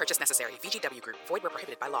 No purchase necessary. VGW Group. Void where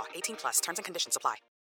prohibited by law. 18+. Terms and conditions apply.